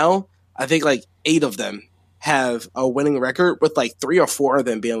right now, I think like 8 of them have a winning record with like 3 or 4 of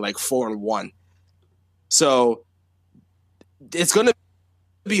them being like 4-1. So it's going to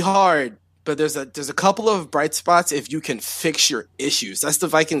be hard, but there's a couple of bright spots if you can fix your issues. That's the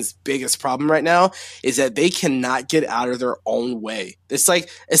Vikings' biggest problem right now, is that they cannot get out of their own way. It's like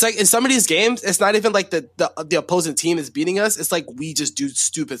in some of these games, it's not even like the opposing team is beating us. It's like we just do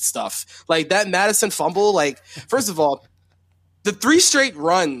stupid stuff. Like that Madison fumble, like, first of all, the 3 straight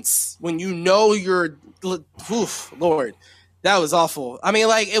runs when you know you're Lord, that was awful. I mean,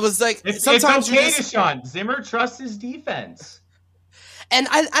 like, it was like sometimes it's okay, Deshaun. Zimmer trusts his defense. And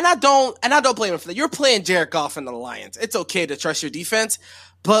I don't blame him for that. You're playing Jared Goff and the Lions. It's okay to trust your defense,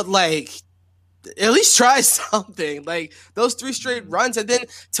 but like at least try something. Like those 3 straight runs, and then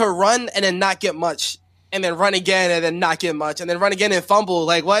to run and then not get much, and then run again and then not get much, and then run again and fumble.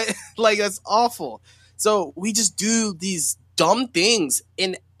 Like what? Like that's awful. So we just do these dumb things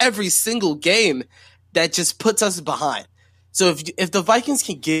in every single game that just puts us behind. So if the Vikings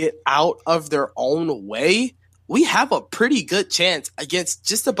can get out of their own way, we have a pretty good chance against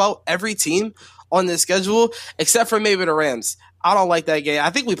just about every team on the schedule, except for maybe the Rams. I don't like that game. I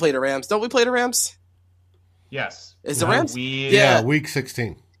think we play the Rams. Don't we play the Rams? Yes. Is the Rams? Yeah, week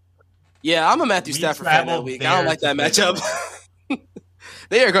 16. Yeah, I'm a Matthew Stafford fan that week. I don't like that matchup.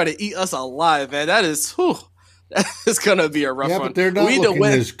 They are going to eat us alive, man. That is going to be a rough one. Yeah, but they're not looking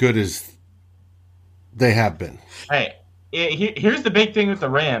as good as they have been. Hey, here's the big thing with the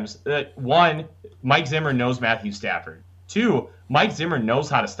Rams. 1, Mike Zimmer knows Matthew Stafford. 2, Mike Zimmer knows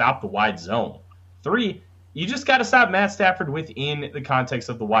how to stop the wide zone. 3, you just got to stop Matt Stafford within the context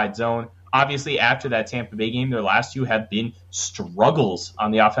of the wide zone. Obviously, after that Tampa Bay game, their last 2 have been struggles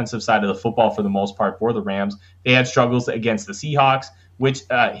on the offensive side of the football for the most part for the Rams. They had struggles against the Seahawks, which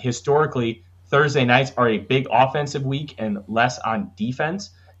historically Thursday nights are a big offensive week and less on defense.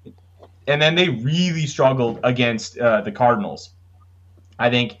 And then they really struggled against the Cardinals. I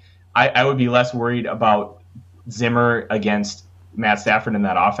think I would be less worried about Zimmer against Matt Stafford in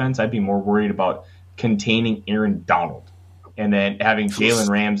that offense. I'd be more worried about containing Aaron Donald and then having Jalen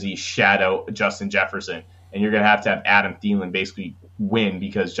Ramsey shadow Justin Jefferson. And you're going to have Adam Thielen basically win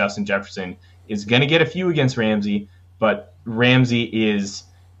because Justin Jefferson is going to get a few against Ramsey, but Ramsey is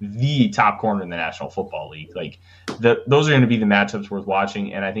the top corner in the National Football League. Like those are going to be the matchups worth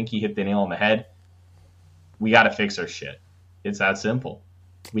watching, and I think he hit the nail on the head. We got to fix our shit. It's that simple.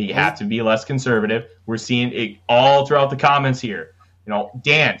 We have to be less conservative. We're seeing it all throughout the comments here. You know,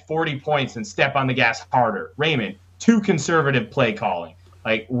 Dan, 40 points and step on the gas harder. Raymond, too conservative play calling.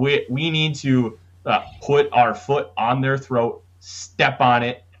 Like we need to put our foot on their throat, step on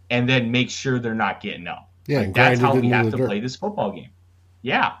it, and then make sure they're not getting up. Yeah, like, that's how we have to play this football game.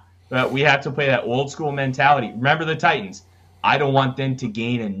 Yeah, but we have to play that old school mentality. Remember the Titans. I don't want them to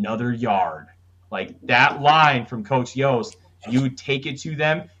gain another yard. Like that line from Coach Yost, you take it to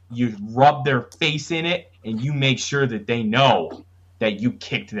them, you rub their face in it, and you make sure that they know that you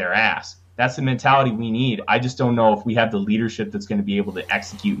kicked their ass. That's the mentality we need. I just don't know if we have the leadership that's going to be able to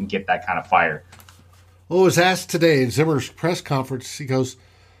execute and get that kind of fire. Well, it was asked today in Zimmer's press conference, he goes,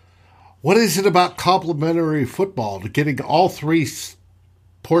 what is it about complementary football to getting all 3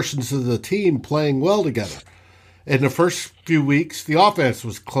 portions of the team playing well together? In the first few weeks, the offense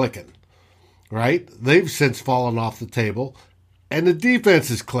was clicking, right? They've since fallen off the table, and the defense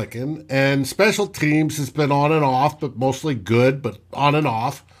is clicking, and special teams has been on and off, but mostly good, but on and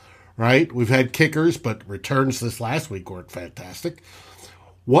off, right? We've had kickers, but returns this last week weren't fantastic.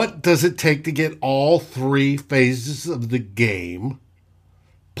 What does it take to get all 3 phases of the game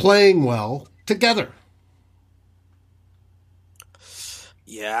playing well together?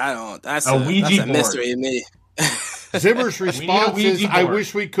 Yeah, I don't. That's a mystery to me. Zimmer's response is, I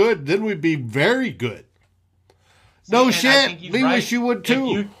wish we could. Then we'd be very good. No shit. We wish you would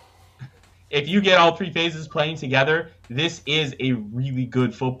too. If you get all 3 phases playing together, this is a really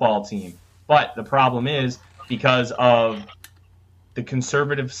good football team. But the problem is, because of the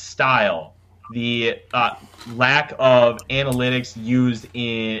conservative style, the lack of analytics used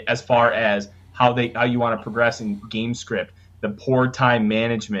in as far as how you want to progress in game script, the poor time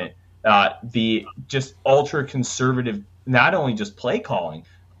management, the just ultra conservative, not only just play calling,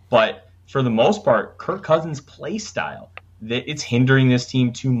 but for the most part, Kirk Cousins' play style, that it's hindering this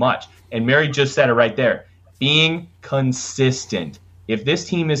team too much. And Mary just said it right there. Being consistent. If this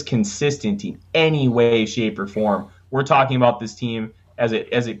team is consistent in any way, shape, or form, we're talking about this team as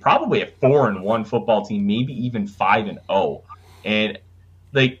a probably a 4-1 football team, maybe even 5-0. And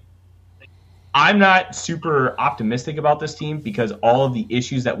like, I'm not super optimistic about this team because all of the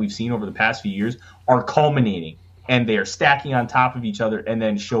issues that we've seen over the past few years are culminating and they are stacking on top of each other and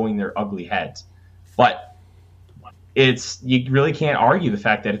then showing their ugly heads. But you really can't argue the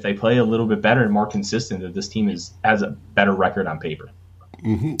fact that if they play a little bit better and more consistent, that this team has a better record on paper.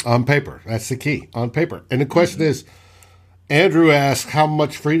 Mm-hmm. On paper. That's the key. On paper. And the question is, Andrew asks, how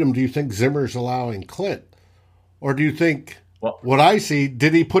much freedom do you think Zimmer's allowing Clint? Or do you think, what I see,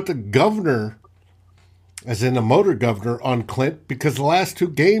 did he put the governor, as in the motor governor, on Clint? Because the last 2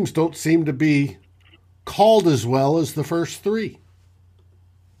 games don't seem to be called as well as the first 3.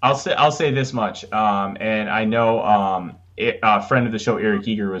 I'll say this much, and I know a friend of the show, Eric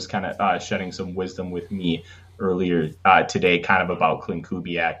Eager, was kind of shedding some wisdom with me earlier today, kind of about Clint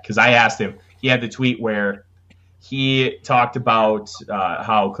Kubiak, because I asked him. He had the tweet where he talked about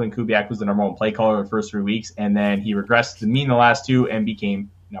how Clint Kubiak was the number 1 play caller the first 3 weeks, and then he regressed to mean the last 2 and became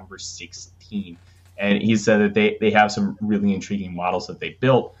number 16. And he said that they have some really intriguing models that they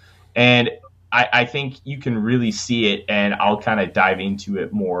built, and I think you can really see it, and I'll kind of dive into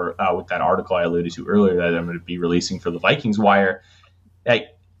it more with that article I alluded to earlier that I'm going to be releasing for the Vikings Wire.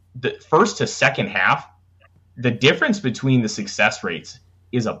 Like, the first to second half, the difference between the success rates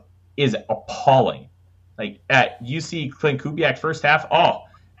is appalling. Like, you see Clint Kubiak first half,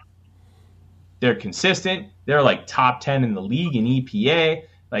 they're consistent. They're like top 10 in the league in EPA.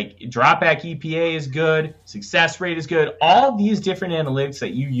 Like, dropback EPA is good. Success rate is good. All these different analytics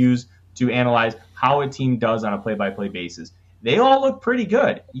that you use to analyze how a team does on a play-by-play basis, they all look pretty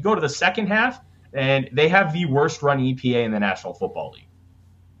good. You go to the second half, and they have the worst run EPA in the National Football League.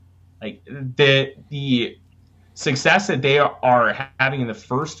 Like, the success that they are having in the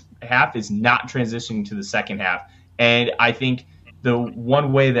first half is not transitioning to the second half. And I think the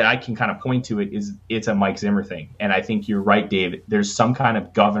one way that I can kind of point to it is it's a Mike Zimmer thing. And I think you're right, Dave. There's some kind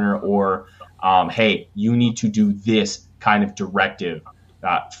of governor or, hey, you need to do this kind of directive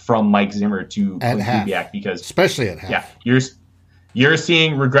from Mike Zimmer to Kubiak, because especially at half. Yeah, you're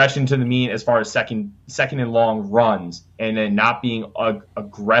seeing regression to the mean as far as second and long runs, and then not being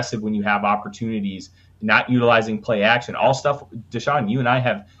aggressive when you have opportunities, not utilizing play action, all stuff. Deshaun, you and I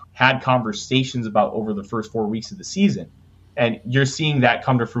have had conversations about over the first 4 weeks of the season, and you're seeing that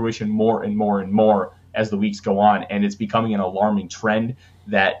come to fruition more and more and more as the weeks go on, and it's becoming an alarming trend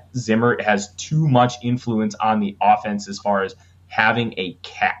that Zimmer has too much influence on the offense as far as having a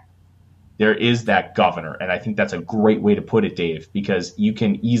cap. There is that governor, and I think that's a great way to put it, Dave, because you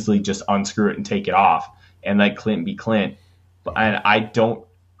can easily just unscrew it and take it off and let Clint be Clint.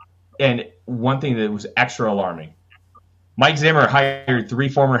 And one thing that was extra alarming, Mike Zimmer hired 3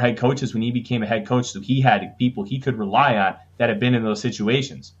 former head coaches when he became a head coach, so he had people he could rely on that have been in those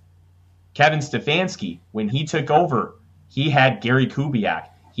situations. Kevin Stefanski, when he took over, he had Gary Kubiak.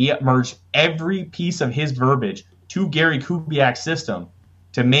 He merged every piece of his verbiage to Gary Kubiak's system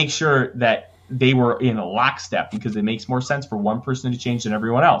to make sure that they were in a lockstep, because it makes more sense for one person to change than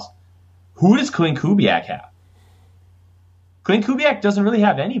everyone else. Who does Clint Kubiak have? Clint Kubiak doesn't really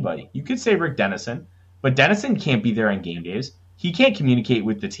have anybody. You could say Rick Dennison, but Dennison can't be there on game days. He can't communicate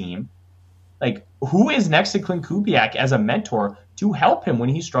with the team. Like, who is next to Clint Kubiak as a mentor to help him when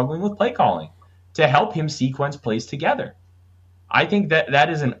he's struggling with play calling, to help him sequence plays together? I think that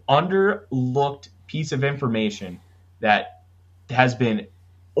is an underlooked piece of information that has been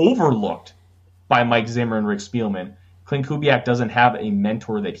overlooked by Mike Zimmer and Rick Spielman. Clint Kubiak doesn't have a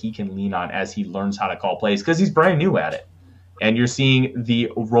mentor that he can lean on as he learns how to call plays, because he's brand new at it. And you're seeing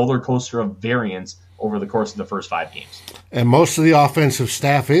the roller coaster of variance over the course of the first 5 games. And most of the offensive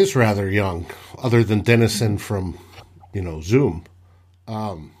staff is rather young, other than Dennison from, Zoom.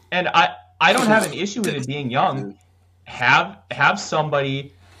 And I don't have an issue with it being young. Have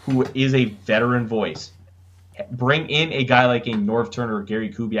somebody who is a veteran voice. Bring in a guy like a Norv Turner or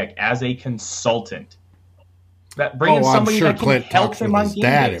Gary Kubiak as a consultant. Bring in somebody that can Clint help him on his game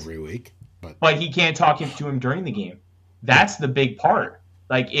dad days. every week, but he can't talk to him during the game. That's the big part.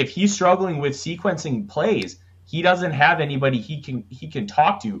 Like, if he's struggling with sequencing plays, he doesn't have anybody he can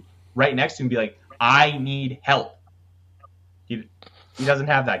talk to right next to him and be like, I need help. He doesn't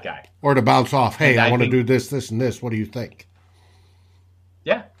have that guy. Or to bounce off, hey, I want to do this, this, and this. What do you think?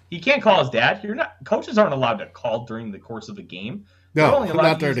 Yeah. He can't call his dad. Coaches aren't allowed to call during the course of the game. No,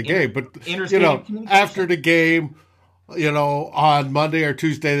 not during the game, but after the game, on Monday or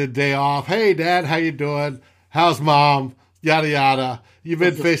Tuesday, the day off. Hey, Dad, how you doing? How's Mom? Yada yada. You've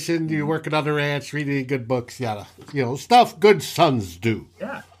been fishing, you're working on the ranch, reading good books, yada. Stuff good sons do.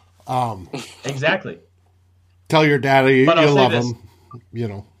 Yeah. Exactly. Tell your daddy you love him,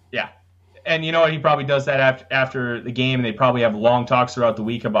 Yeah. And he probably does that after the game, and they probably have long talks throughout the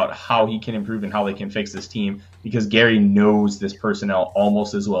week about how he can improve and how they can fix this team, because Gary knows this personnel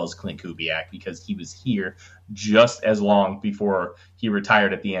almost as well as Clint Kubiak, because he was here just as long before he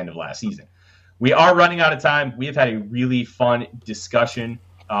retired at the end of last season. We are running out of time. We have had a really fun discussion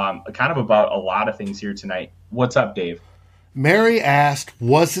kind of about a lot of things here tonight. What's up, Dave? Mary asked,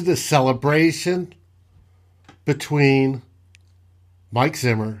 was it a celebration between Mike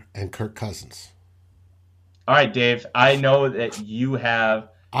Zimmer and Kirk Cousins? All right, Dave. I know that you have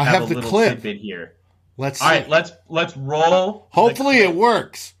the a little clip. tidbit here. Let's see. All right, let's roll. Hopefully it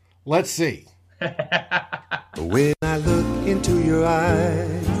works. Let's see. When I look into your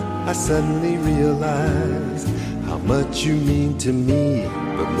eyes, I suddenly realize how much you mean to me.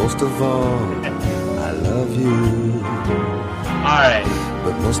 But most of all, I love you. All right.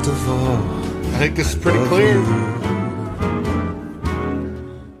 But most of all, I think this is pretty clear.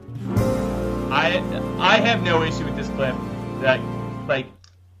 I have no issue with this clip.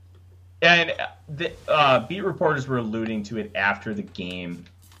 And the beat reporters were alluding to it after the game.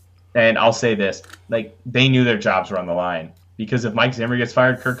 And I'll say this, they knew their jobs were on the line, because if Mike Zimmer gets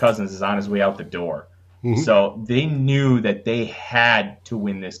fired, Kirk Cousins is on his way out the door. Mm-hmm. So they knew that they had to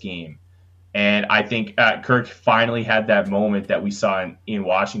win this game. And I think Kirk finally had that moment that we saw in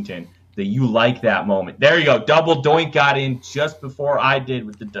Washington, that you like that moment. There you go. Double doink got in just before I did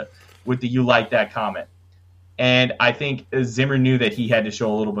with the you like that comment. And I think Zimmer knew that he had to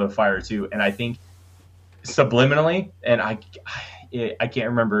show a little bit of fire too. And I think subliminally, and I can't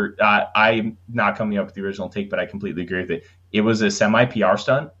remember, I'm not coming up with the original take, but I completely agree with it. It was a semi-PR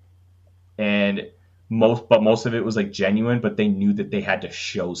stunt, and most of it was genuine, but they knew that they had to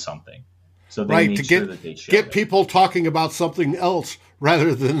show something. So they made sure that they showed get people talking about something else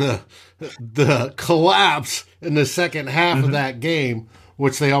rather than the collapse in the second half of that game,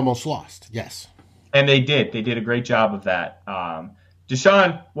 which they almost lost. Yes. And they did. They did a great job of that.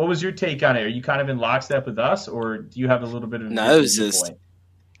 Deshaun, what was your take on it? Are you kind of in lockstep with us, or do you have a little bit of No, it was just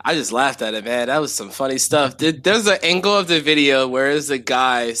I just laughed at it, man. That was some funny stuff. There's an angle of the video where there's a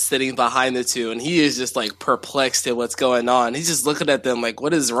guy sitting behind the two, and he is just perplexed at what's going on. He's just looking at them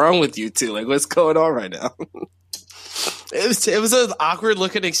what is wrong with you two? What's going on right now? It was an awkward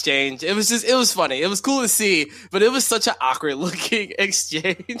looking exchange. It was funny. It was cool to see, but it was such an awkward looking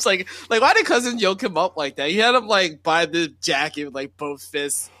exchange. Why did Cousin yoke him up like that? He had him by the jacket with both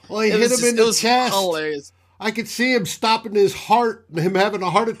fists. Well, he hit him in the chest. Hilarious. I could see him stopping his heart, him having a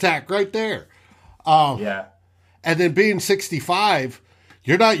heart attack right there. Yeah. And then being 65,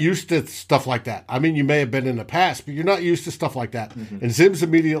 you're not used to stuff like that. I mean, you may have been in the past, but you're not used to stuff like that. Mm-hmm. And Zim's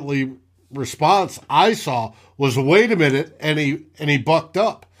immediately response I saw was, wait a minute, and he bucked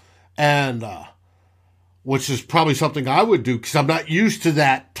up. And which is probably something I would do, because I'm not used to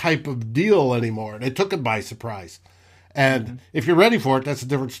that type of deal anymore. And it took him by surprise. And if you're ready for it, that's a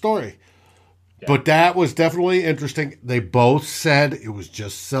different story. Yeah. But that was definitely interesting. They both said it was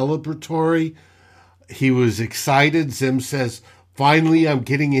just celebratory. He was excited. Zim says, finally, I'm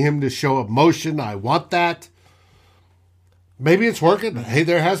getting him to show emotion. I want that. Maybe it's working. Hey,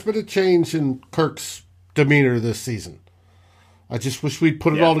 there has been a change in Kirk's demeanor this season. I just wish we'd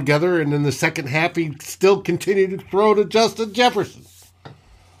put it all together, and in the second half, he'd still continue to throw to Justin Jefferson.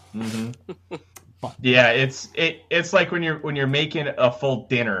 Mm-hmm. Yeah, it's like when you're making a full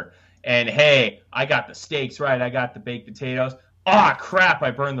dinner. And, hey, I got the steaks right. I got the baked potatoes. Oh, crap,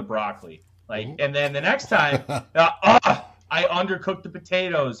 I burned the broccoli. And then the next time, I undercooked the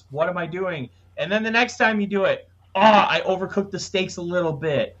potatoes. What am I doing? And then the next time you do it, I overcooked the steaks a little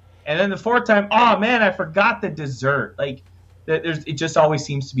bit. And then the fourth time, man, I forgot the dessert. It just always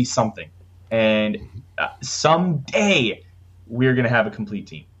seems to be something. And someday we're going to have a complete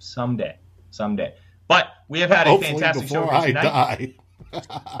team. Someday. But we have had a fantastic show tonight.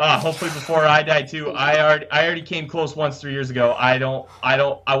 Hopefully before I die too. I already came close once 3 years ago. I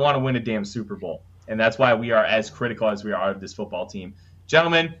want to win a damn Super Bowl, and that's why we are as critical as we are of this football team.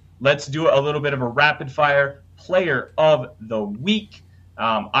 Gentlemen, let's do a little bit of a rapid fire player of the week.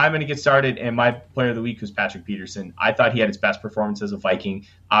 I'm going to get started, and my player of the week was Patrick Peterson. I thought he had his best performance as a Viking.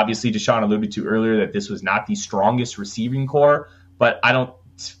 Obviously, Deshaun alluded to earlier that this was not the strongest receiving core, but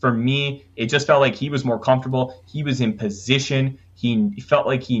for me, it just felt like he was more comfortable. He was in position. He felt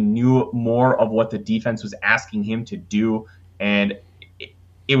like he knew more of what the defense was asking him to do, and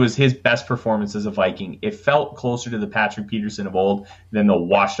it was his best performance as a Viking. It felt closer to the Patrick Peterson of old than the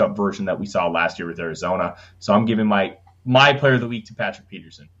washed-up version that we saw last year with Arizona. So I'm giving my my player of the week to Patrick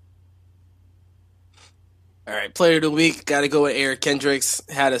Peterson. All right, player of the week, got to go with Eric Kendricks.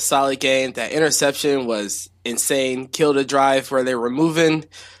 Had a solid game. That interception was insane. Killed a drive where they were moving.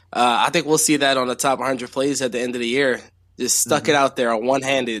 I think we'll see that on the top 100 plays at the end of the year. Just stuck it out there on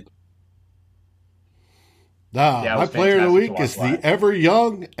one-handed. My player of the week is the ever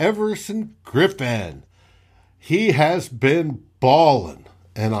young Everson Griffin. He has been balling,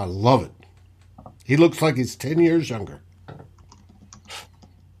 and I love it. He looks like he's 10 years younger.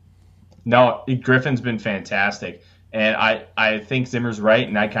 No, Griffin's been fantastic. And I think Zimmer's right,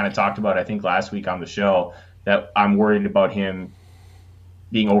 and I kind of talked about, I think, last week on the show, that I'm worried about him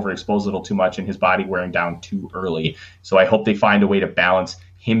being overexposed a little too much and his body wearing down too early. So I hope they find a way to balance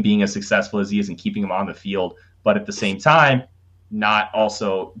him being as successful as he is and keeping him on the field, but at the same time, not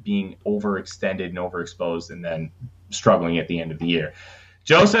also being overextended and overexposed and then struggling at the end of the year.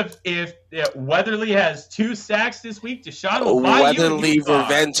 Joseph, if Weatherly has 2 sacks this week, Deshaun will buy Weatherly you a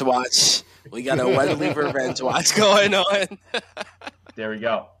revenge watch. We got a Weatherly revenge watch going on. There we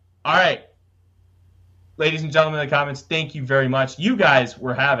go. All right. Ladies and gentlemen in the comments, thank you very much. You guys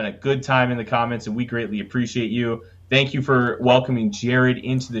were having a good time in the comments, and we greatly appreciate you. Thank you for welcoming Jared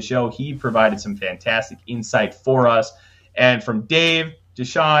into the show. He provided some fantastic insight for us. And from Dave,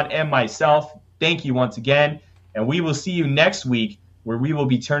 Deshaun, and myself, thank you once again. And we will see you next week, where we will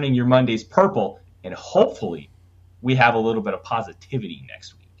be turning your Mondays purple, and hopefully we have a little bit of positivity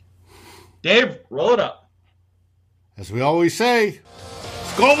next week. Dave, roll it up. As we always say,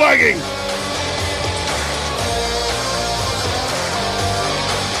 Skol Vikings!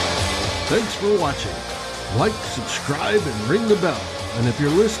 Thanks for watching. Like, subscribe, and ring the bell. And if you're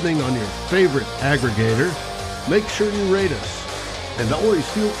listening on your favorite aggregator, make sure you rate us. And always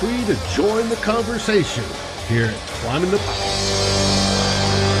feel free to join the conversation here at Climbing the Pike.